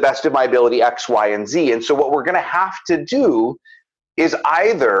 to the best of my ability, X, Y, and Z. And so what we're going to have to do is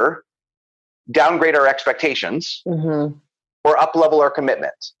either downgrade our expectations or up-level our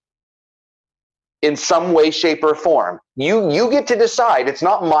commitment in some way, shape, or form. You get to decide. It's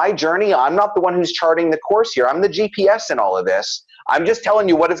not my journey. I'm not the one who's charting the course here. I'm the GPS in all of this. I'm just telling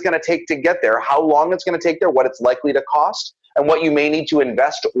you what it's going to take to get there, how long it's going to take there, what it's likely to cost, and what you may need to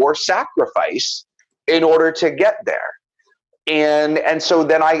invest or sacrifice in order to get there. And so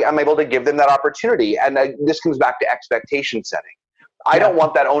then I'm able to give them that opportunity. And this comes back to expectation setting. I don't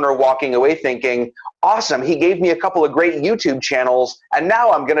want that owner walking away thinking, awesome, he gave me a couple of great YouTube channels, and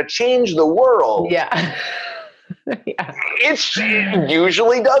now I'm going to change the world. Yeah. It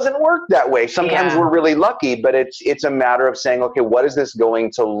usually doesn't work that way. Sometimes we're really lucky, but it's a matter of saying, okay, what is this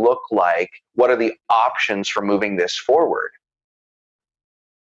going to look like? What are the options for moving this forward?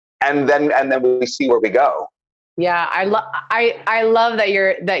 And then we see where we go. Yeah, I love that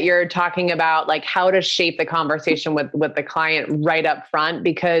you're talking about like how to shape the conversation with the client right up front,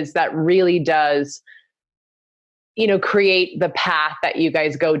 because that really does, create the path that you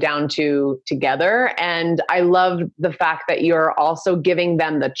guys go down to together. And I love the fact that you're also giving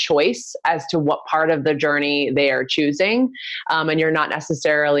them the choice as to what part of the journey they are choosing. And you're not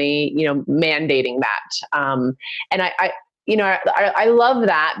necessarily, mandating that. And I love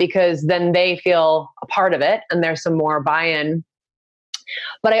that, because then they feel a part of it and there's some more buy-in.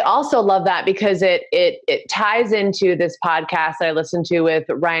 But I also love that because it ties into this podcast that I listened to with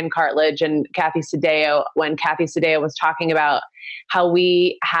Ryan Cartledge and Kathy Sadeo, when Kathy Sadeo was talking about how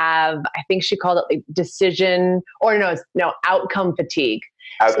we have, I think she called it like outcome fatigue.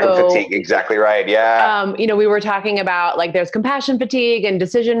 Outcome fatigue, exactly right. Yeah. We were talking about like there's compassion fatigue and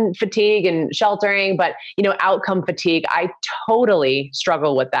decision fatigue and sheltering, but outcome fatigue, I totally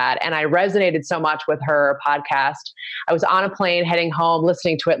struggle with that. And I resonated so much with her podcast. I was on a plane heading home,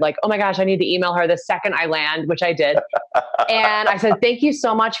 listening to it like, oh my gosh, I need to email her the second I land, which I did. And I said, thank you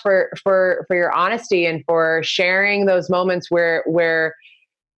so much for your honesty and for sharing those moments where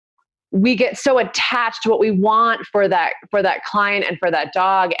we get so attached to what we want for that client and for that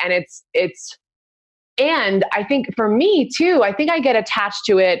dog. And and I think for me too, I think I get attached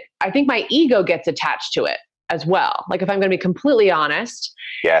to it. I think my ego gets attached to it as well. Like if I'm going to be completely honest,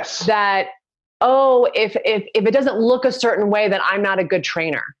 yes, that, if it doesn't look a certain way, then I'm not a good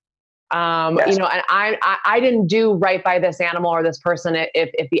trainer. Yes. And I didn't do right by this animal or this person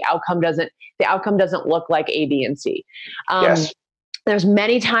if the outcome doesn't look like A, B, and C. Yes. There's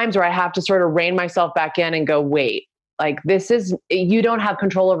many times where I have to sort of rein myself back in and go, wait, like you don't have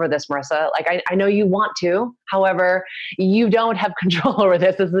control over this, Marissa. Like I know you want to, however, you don't have control over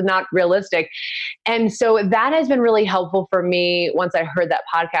this. This is not realistic. And so that has been really helpful for me once I heard that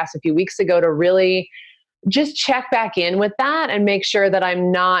podcast a few weeks ago, to really just check back in with that and make sure that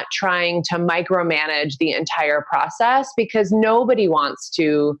I'm not trying to micromanage the entire process, because nobody wants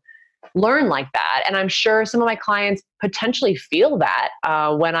to learn like that. And I'm sure some of my clients potentially feel that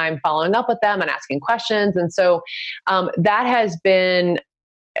when I'm following up with them and asking questions. And so that has been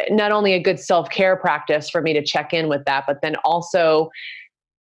not only a good self-care practice for me to check in with that, but then also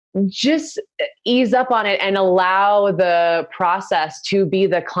just ease up on it and allow the process to be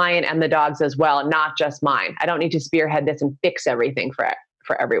the client and the dog's as well, not just mine. I don't need to spearhead this and fix everything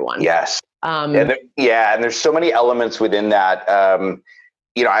for everyone. Yes. And there's so many elements within that.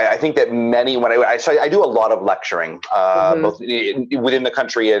 I think that I do a lot of lecturing, both within the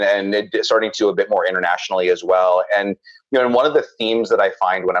country and starting to a bit more internationally as well. And, and one of the themes that I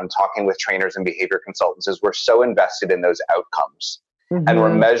find when I'm talking with trainers and behavior consultants is we're so invested in those outcomes. Mm-hmm. And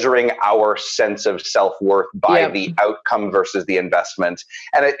we're measuring our sense of self-worth by the outcome versus the investment.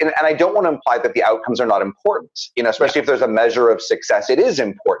 And I don't want to imply that the outcomes are not important, especially if there's a measure of success, it is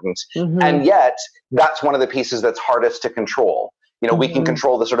important. Mm-hmm. And yet that's one of the pieces that's hardest to control. We can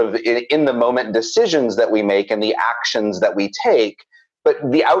control the sort of in the moment decisions that we make and the actions that we take, but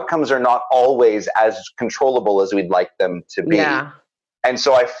the outcomes are not always as controllable as we'd like them to be. Yeah. And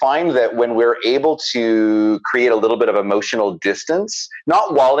so I find that when we're able to create a little bit of emotional distance,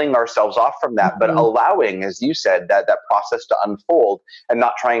 not walling ourselves off from that, but allowing, as you said, that process to unfold and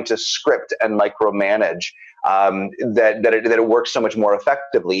not trying to script and micromanage, that it works so much more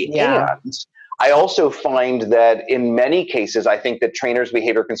effectively. Yeah. And I also find that in many cases, I think that trainers,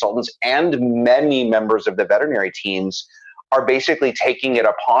 behavior consultants, and many members of the veterinary teams are basically taking it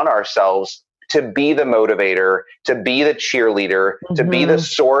upon ourselves to be the motivator, to be the cheerleader, to be the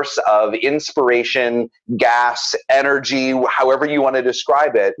source of inspiration, gas, energy, however you want to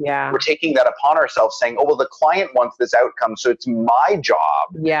describe it. Yeah. We're taking that upon ourselves, saying, oh, well, the client wants this outcome, so it's my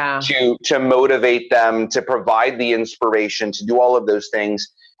job to motivate them, to provide the inspiration, to do all of those things.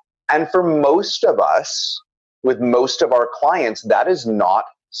 And for most of us, with most of our clients, that is not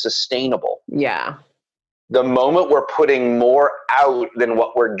sustainable. Yeah. The moment we're putting more out than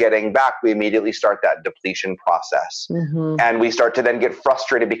what we're getting back, we immediately start that depletion process. Mm-hmm. And we start to then get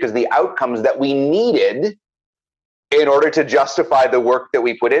frustrated because the outcomes that we needed in order to justify the work that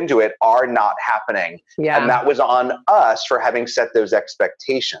we put into it are not happening. Yeah. And that was on us for having set those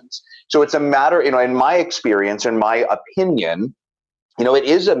expectations. So it's a matter, in my experience, in my opinion, it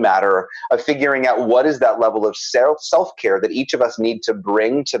is a matter of figuring out what is that level of self-care that each of us need to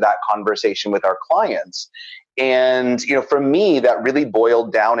bring to that conversation with our clients. And, for me, that really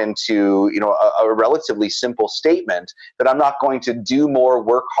boiled down into, a relatively simple statement that I'm not going to do more,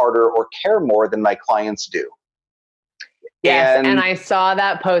 work harder, or care more than my clients do. Yes, and I saw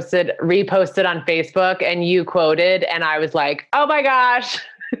that reposted on Facebook, and you quoted, and I was like, oh my gosh.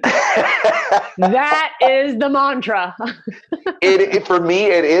 That is the mantra. For me,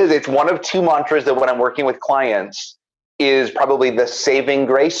 it is. It's one of two mantras that when I'm working with clients is probably the saving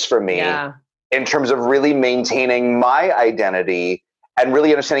grace for me in terms of really maintaining my identity and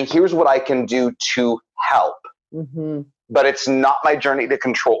really understanding here's what I can do to help. Mm-hmm. But it's not my journey to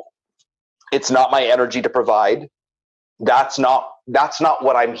control. It's not my energy to provide. That's not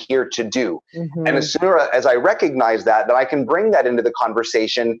what I'm here to do. Mm-hmm. And as soon as I recognize that, then I can bring that into the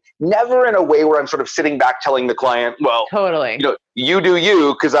conversation, never in a way where I'm sort of sitting back telling the client, well, totally, you do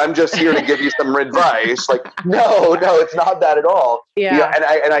you, because I'm just here to give you some advice. Like, no, it's not that at all. Yeah.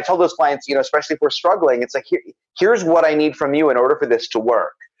 And I tell those clients, especially if we're struggling, it's like, here's what I need from you in order for this to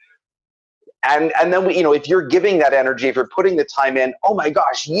work. And then if you're giving that energy, if you're putting the time in, oh my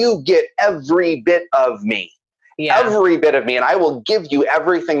gosh, you get every bit of me. Yeah. Every bit of me, and I will give you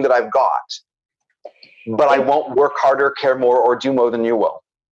everything that I've got, but I won't work harder, care more, or do more than you will.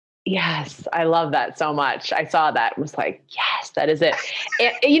 Yes, I love that so much. I saw that and was like, yes, that is it.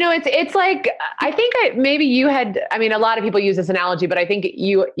 It's like, I think maybe you had, a lot of people use this analogy, but I think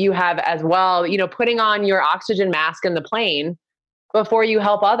you have as well, putting on your oxygen mask in the plane before you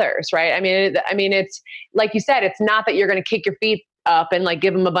help others, right? I mean, it's like you said, it's not that you're going to kick your feet up and like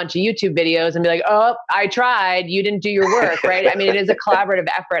give them a bunch of YouTube videos and be like, oh, I tried, you didn't do your work, right? It is a collaborative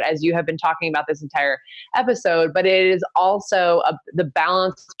effort, as you have been talking about this entire episode, but it is also the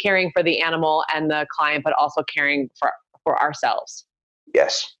balance, caring for the animal and the client, but also caring for ourselves.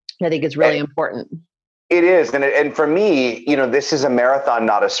 Yes. I think it's really important. It is. And for me, this is a marathon,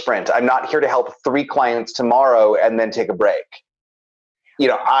 not a sprint. I'm not here to help 3 clients tomorrow and then take a break.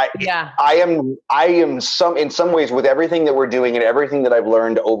 I am in some ways, with everything that we're doing and everything that I've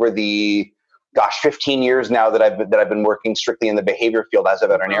learned over the 15 years now that I've been working strictly in the behavior field as a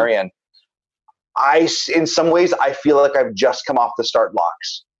veterinarian. In some ways, I feel like I've just come off the start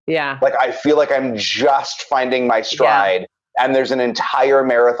blocks. Yeah. Like I feel like I'm just finding my stride. Yeah. And there's an entire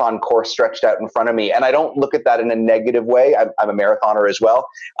marathon course stretched out in front of me. And I don't look at that in a negative way. I'm a marathoner as well.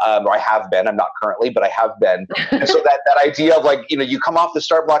 Or I have been. I'm not currently, but I have been. And so that idea of like, you come off the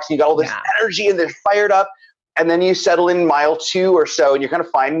start blocks and you got all this energy and they're fired up. And then you settle in mile 2 or so and you're kind of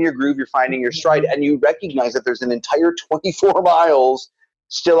finding your groove. You're finding your stride. And you recognize that there's an entire 24 miles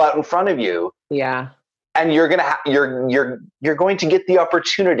still out in front of you. Yeah. And you're going to get the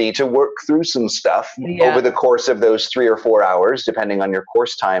opportunity to work through some stuff over the course of those 3 or 4 hours, depending on your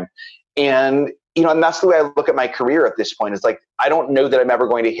course time. And and that's the way I look at my career at this point. It's like I don't know that I'm ever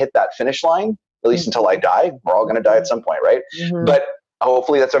going to hit that finish line, at least until I die. We're all going to die at some point, right? Mm-hmm. But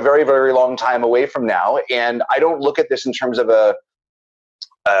hopefully that's a very, very long time away from now. And I don't look at this in terms of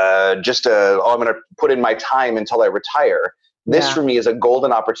I'm going to put in my time until I retire. This for me is a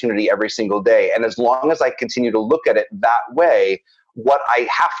golden opportunity every single day. And as long as I continue to look at it that way, what I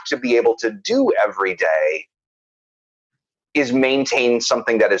have to be able to do every day is maintain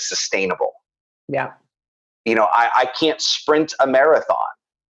something that is sustainable. Yeah. I can't sprint a marathon.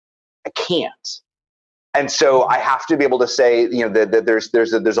 I can't. And so I have to be able to say, that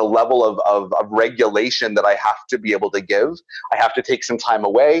there's a level of regulation that I have to be able to give. I have to take some time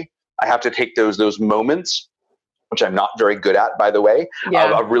away. I have to take those moments, which I'm not very good at, by the way,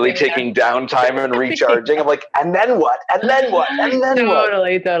 of really taking downtime and recharging. I'm like, and then what? And then what? And then what?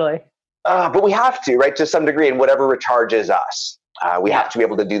 Totally. But we have to, right, to some degree, and whatever recharges us. We have to be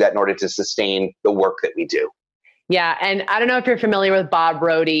able to do that in order to sustain the work that we do. Yeah. And I don't know if you're familiar with Bob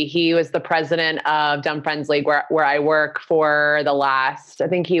Brody. He was the president of Dumb Friends League, where I work for the last, I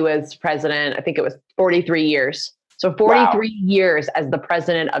think he was president, I think it was 43 years. So 43 years as the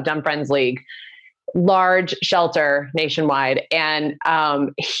president of Dumb Friends League. Large shelter nationwide. And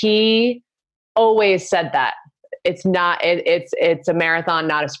he always said that it's a marathon,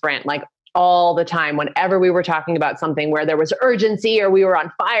 not a sprint, like all the time, whenever we were talking about something where there was urgency or we were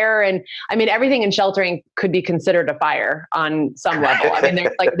on fire. And everything in sheltering could be considered a fire on some level.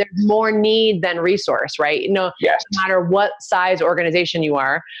 There's more need than resource, right? No matter what size organization you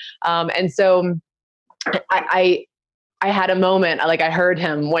are. And so I had a moment, like I heard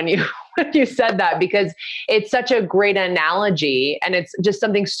him when you said that, because it's such a great analogy, and it's just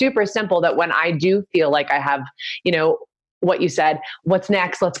something super simple that when I do feel like I have, what you said, what's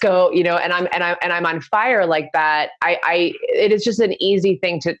next, let's go, and I'm on fire like that. It is just an easy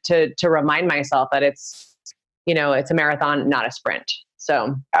thing to remind myself that it's a marathon, not a sprint.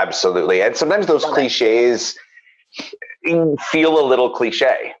 So absolutely. And sometimes those cliches feel a little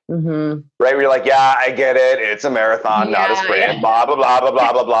cliche, right? Where you're like, yeah, I get it. It's a marathon, not a sprint, blah, blah, blah, blah,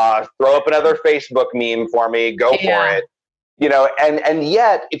 blah, blah, blah. Throw up another Facebook meme for me. Go for it. And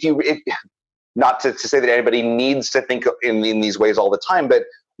yet if not to say that anybody needs to think in these ways all the time, but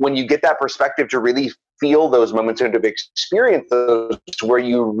when you get that perspective to really feel those moments and to experience those where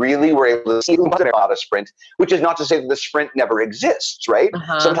you really were able to see about a sprint, which is not to say that the sprint never exists, right?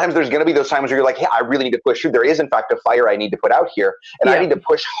 Sometimes there's going to be those times where you're like, hey, I really need to push through. There is, in fact, a fire I need to put out here, and I need to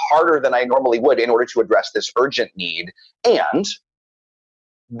push harder than I normally would in order to address this urgent need. And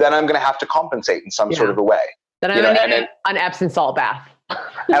then I'm going to have to compensate in some sort of a way. Then I'm going to need an Epsom salt bath.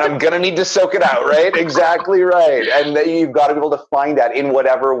 And I'm going to need to soak it out, right? Exactly right. And then you've got to be able to find that in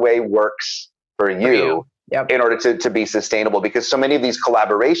whatever way works for you. In order to be sustainable, because so many of these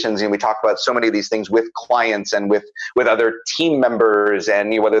collaborations, we talk about so many of these things with clients and with other team members,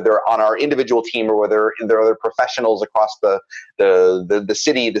 and whether they're on our individual team or whether they're other professionals across the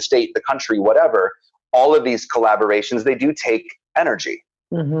city, the state, the country, whatever, all of these collaborations, they do take energy.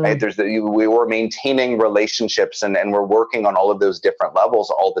 Right? We were maintaining relationships and we're working on all of those different levels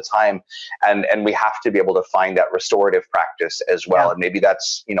all the time. And we have to be able to find that restorative practice as well. And maybe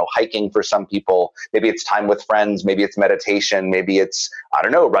that's, hiking for some people. Maybe it's time with friends. Maybe it's meditation. Maybe it's, I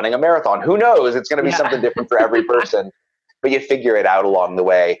don't know, running a marathon. Who knows? It's going to be something different for every person. But you figure it out along the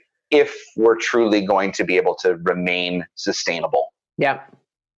way if we're truly going to be able to remain sustainable. Yeah.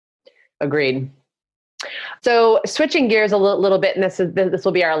 Agreed. So switching gears a little bit, and this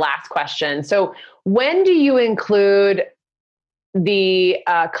will be our last question. So when do you include the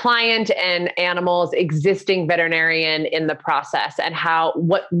client and animal's existing veterinarian in the process, and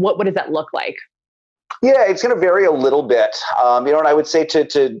what does that look like? Yeah, it's going to vary a little bit, and I would say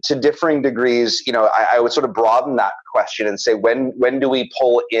to differing degrees. I would sort of broaden that question and say when do we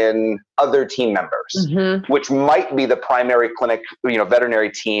pull in other team members, which might be the primary clinic, veterinary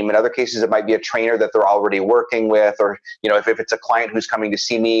team. In other cases, it might be a trainer that they're already working with, or if it's a client who's coming to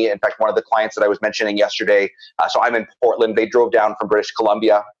see me. In fact, one of the clients that I was mentioning yesterday, so I'm in Portland. They drove down from British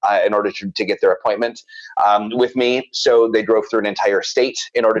Columbia in order to get their appointment with me. So they drove through an entire state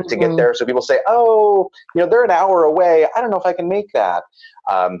in order to get there. So people say, oh, they're an hour away. I don't know if I can make that.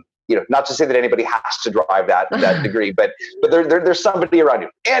 Not to say that anybody has to drive that degree, but there's somebody around you.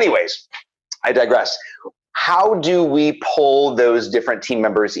 Anyways, I digress. How do we pull those different team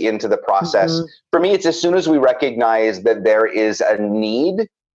members into the process? For me, it's as soon as we recognize that there is a need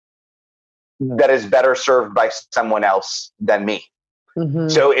that is better served by someone else than me.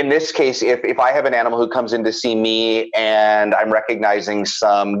 So in this case, if I have an animal who comes in to see me and I'm recognizing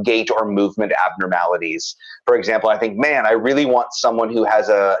some gait or movement abnormalities, for example, I think, man, I really want someone who has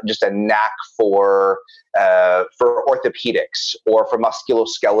just a knack for orthopedics or for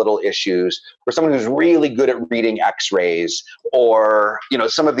musculoskeletal issues, or someone who's really good at reading x-rays, or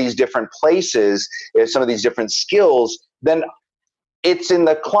some of these different places, some of these different skills, then it's in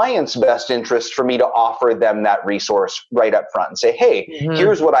the client's best interest for me to offer them that resource right up front and say, hey,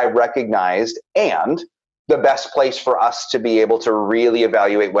 here's what I recognized, and the best place for us to be able to really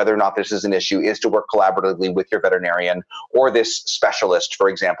evaluate whether or not this is an issue is to work collaboratively with your veterinarian or this specialist, for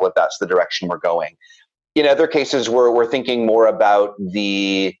example, if that's the direction we're going. In other cases, we're thinking more about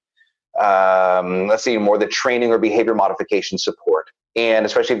the, more the training or behavior modification support. And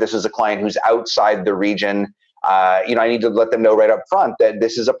especially if this is a client who's outside the region, I need to let them know right up front that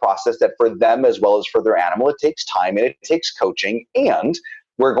this is a process that for them as well as for their animal, it takes time and it takes coaching, and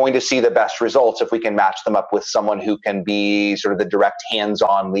we're going to see the best results if we can match them up with someone who can be sort of the direct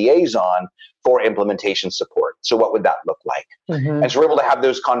hands-on liaison for implementation support. So what would that look like? And so we're able to have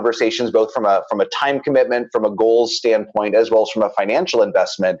those conversations both from a time commitment, from a goals standpoint, as well as from a financial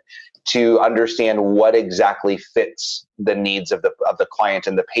investment, to understand what exactly fits the needs of the client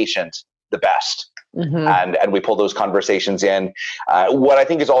and the patient the best. And we pull those conversations in. What I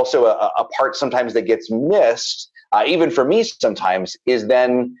think is also a part sometimes that gets missed, even for me sometimes, is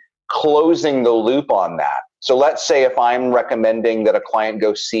then closing the loop on that. So let's say if I'm recommending that a client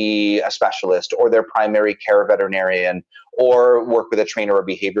go see a specialist or their primary care veterinarian or work with a trainer or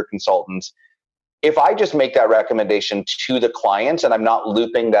behavior consultant, if I just make that recommendation to the client and I'm not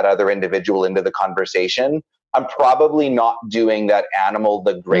looping that other individual into the conversation, I'm probably not doing that animal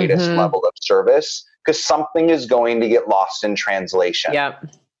the greatest level of service, because something is going to get lost in translation.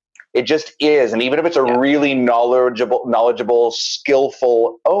 It just is. And even if it's a really knowledgeable,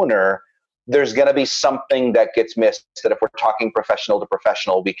 skillful owner, there's going to be something that gets missed, that if we're talking professional to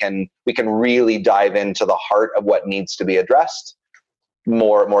professional, we can really dive into the heart of what needs to be addressed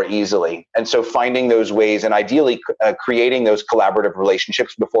more easily. And so finding those ways, and ideally creating those collaborative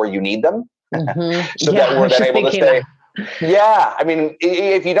relationships before you need them, so that we're then able to say, I mean,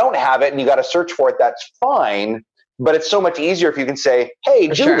 if you don't have it and you got to search for it, that's fine. But it's so much easier if you can say, hey,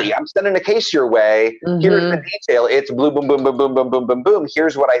 Julie, I'm sending a case your way. Here's the detail. It's boom, boom, boom, boom, boom, boom, boom, boom, boom.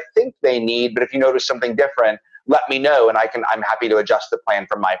 Here's what I think they need. But if you notice something different, let me know, and I'm happy to adjust the plan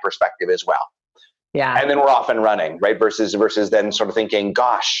from my perspective as well. Yeah. And then we're off and running, right? Versus then sort of thinking,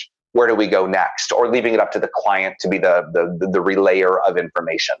 gosh, where do we go next? Or leaving it up to the client to be the relayer of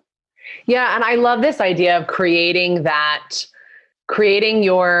information. Yeah. And I love this idea of creating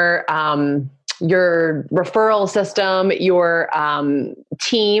your referral system, your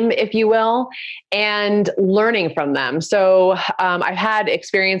team, if you will, and learning from them. So I've had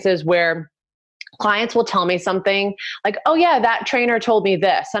experiences where clients will tell me something like, oh yeah, that trainer told me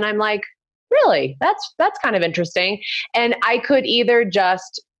this. And I'm like, really? That's kind of interesting. And I could either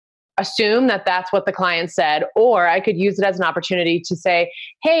just assume that that's what the client said, or I could use it as an opportunity to say,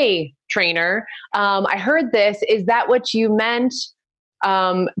 hey, trainer, I heard this. Is that what you meant?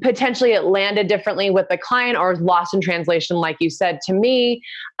 Potentially it landed differently with the client or lost in translation, like you said to me.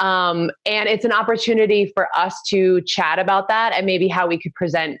 And it's an opportunity for us to chat about that and maybe how we could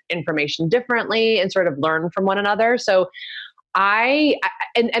present information differently and sort of learn from one another. So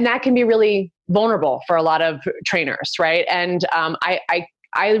and that can be really vulnerable for a lot of trainers, right? And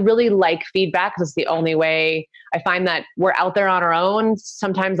I really like feedback because it's the only way. I find that we're out there on our own,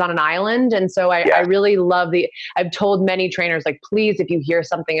 sometimes on an island. And so I really love I've told many trainers, like, please, if you hear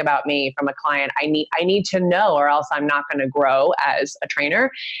something about me from a client, I need to know, or else I'm not going to grow as a trainer.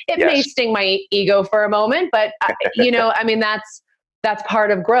 It may sting my ego for a moment, but I mean, that's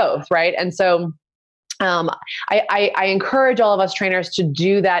part of growth, right? And so I encourage all of us trainers to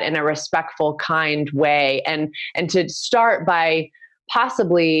do that in a respectful, kind way, and to start by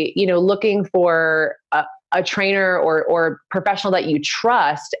possibly, looking for a trainer or professional that you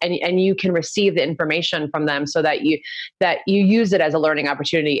trust, and you can receive the information from them so that you use it as a learning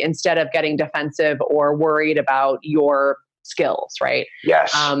opportunity instead of getting defensive or worried about your skills, right?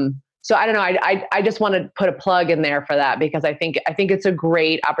 Yes. So I don't know. I just want to put a plug in there for that, because I think it's a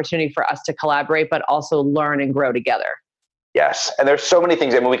great opportunity for us to collaborate, but also learn and grow together. Yes. And there's so many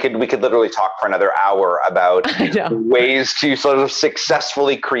things. I mean, we could literally talk for another hour about ways to sort of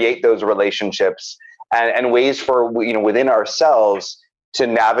successfully create those relationships, and ways for, within ourselves to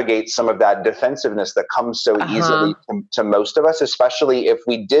navigate some of that defensiveness that comes so easily to most of us, especially if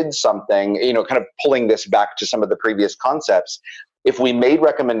we did something, kind of pulling this back to some of the previous concepts. If we made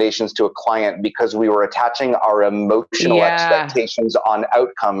recommendations to a client because we were attaching our emotional expectations on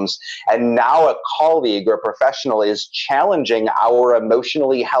outcomes, and now a colleague or professional is challenging our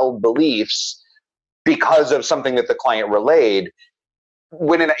emotionally held beliefs because of something that the client relayed,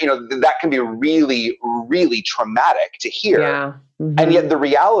 that can be really, really traumatic to hear. Yeah. Mm-hmm. And yet the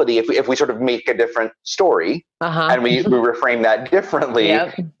reality, if we sort of make a different story and we reframe that differently,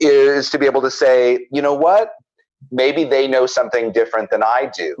 is to be able to say, you know what? Maybe they know something different than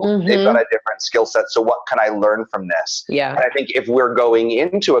I do. Mm-hmm. They've got a different skill set. So what can I learn from this? Yeah. And I think if we're going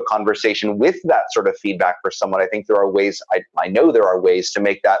into a conversation with that sort of feedback for someone, I think there are ways, I know there are ways to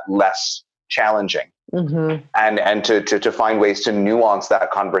make that less challenging. Mm-hmm. And to find ways to nuance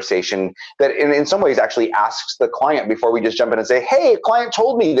that conversation that in some ways actually asks the client, before we just jump in and say, hey, client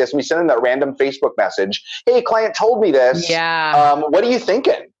told me this. And we send in that random Facebook message. Hey, client told me this. Yeah. What are you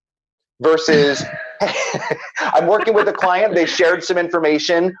thinking? Versus, I'm working with a client, they shared some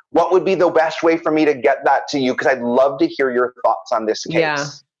information. What would be the best way for me to get that to you? Because I'd love to hear your thoughts on this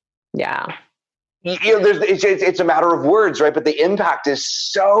case. Yeah. It's a matter of words, right? But the impact is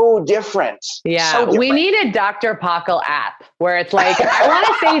so different. Yeah. So different. We need a Dr. Pockle app where it's like, I want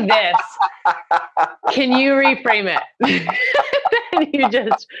to say this. Can you reframe it? And you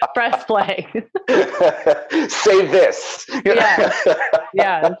just press play. Say this.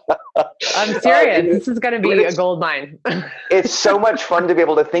 Yeah. I'm serious. This is going to be a gold mine. It's so much fun to be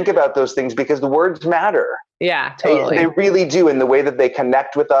able to think about those things because the words matter. Yeah, totally. They really do, in the way that they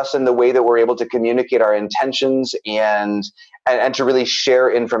connect with us and the way that we're able to communicate our intentions and to really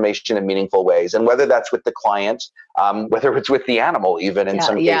share information in meaningful ways. And whether that's with the client, whether it's with the animal, even in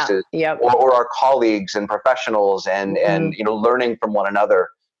some cases, or our colleagues and professionals and learning from one another,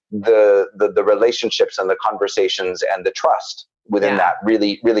 the relationships and the conversations and the trust within that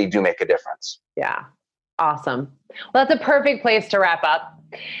really, really do make a difference. Yeah. Awesome. Well, that's a perfect place to wrap up.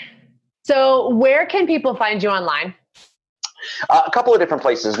 So where can people find you online? A couple of different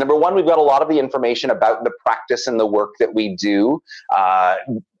places. Number one, we've got a lot of the information about the practice and the work that we do at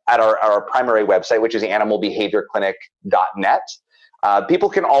our primary website, which is animalbehaviorclinic.net. People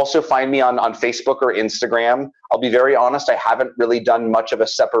can also find me on Facebook or Instagram. I'll be very honest, I haven't really done much of a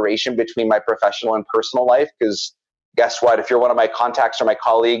separation between my professional and personal life because guess what? If you're one of my contacts or my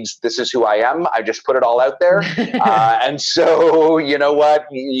colleagues, this is who I am. I just put it all out there. And so, you know what?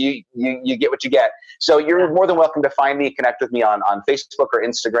 You get what you get. So you're more than welcome to find me, connect with me on Facebook or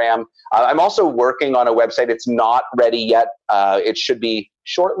Instagram. I'm also working on a website. It's not ready yet. It should be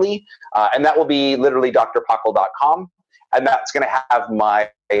shortly. And that will be literally drpockel.com. And that's going to have my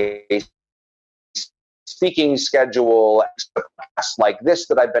speaking schedule like this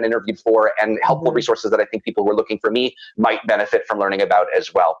that I've been interviewed for, and helpful resources that I think people who are looking for me might benefit from learning about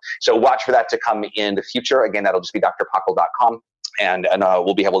as well. So watch for that to come in the future. Again, that'll just be drpockel.com, and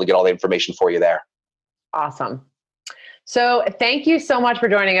we'll be able to get all the information for you there. Awesome. So thank you so much for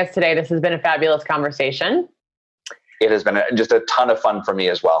joining us today. This has been a fabulous conversation. It has been just a ton of fun for me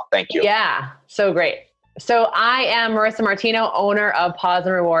as well. Thank you. Yeah, so great. So I am Marissa Martino, owner of Pause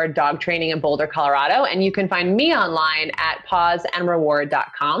and Reward Dog Training in Boulder, Colorado, and you can find me online at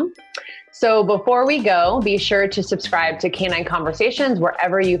pauseandreward.com. So before we go, be sure to subscribe to Canine Conversations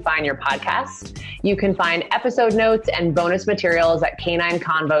wherever you find your podcasts. You can find episode notes and bonus materials at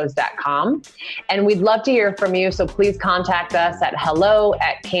canineconvos.com. And we'd love to hear from you, so please contact us at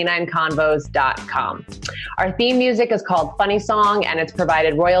hello@canineconvos.com. Our theme music is called Funny Song, and it's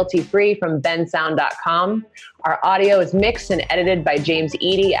provided royalty-free from bensound.com. Our audio is mixed and edited by James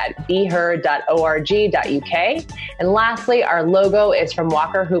Eady at beheard.org.uk. And lastly, our logo is from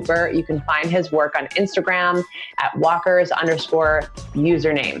Walker Hooper. You can find his work on Instagram at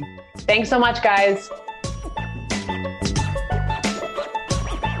walkers_username. Thanks so much, guys.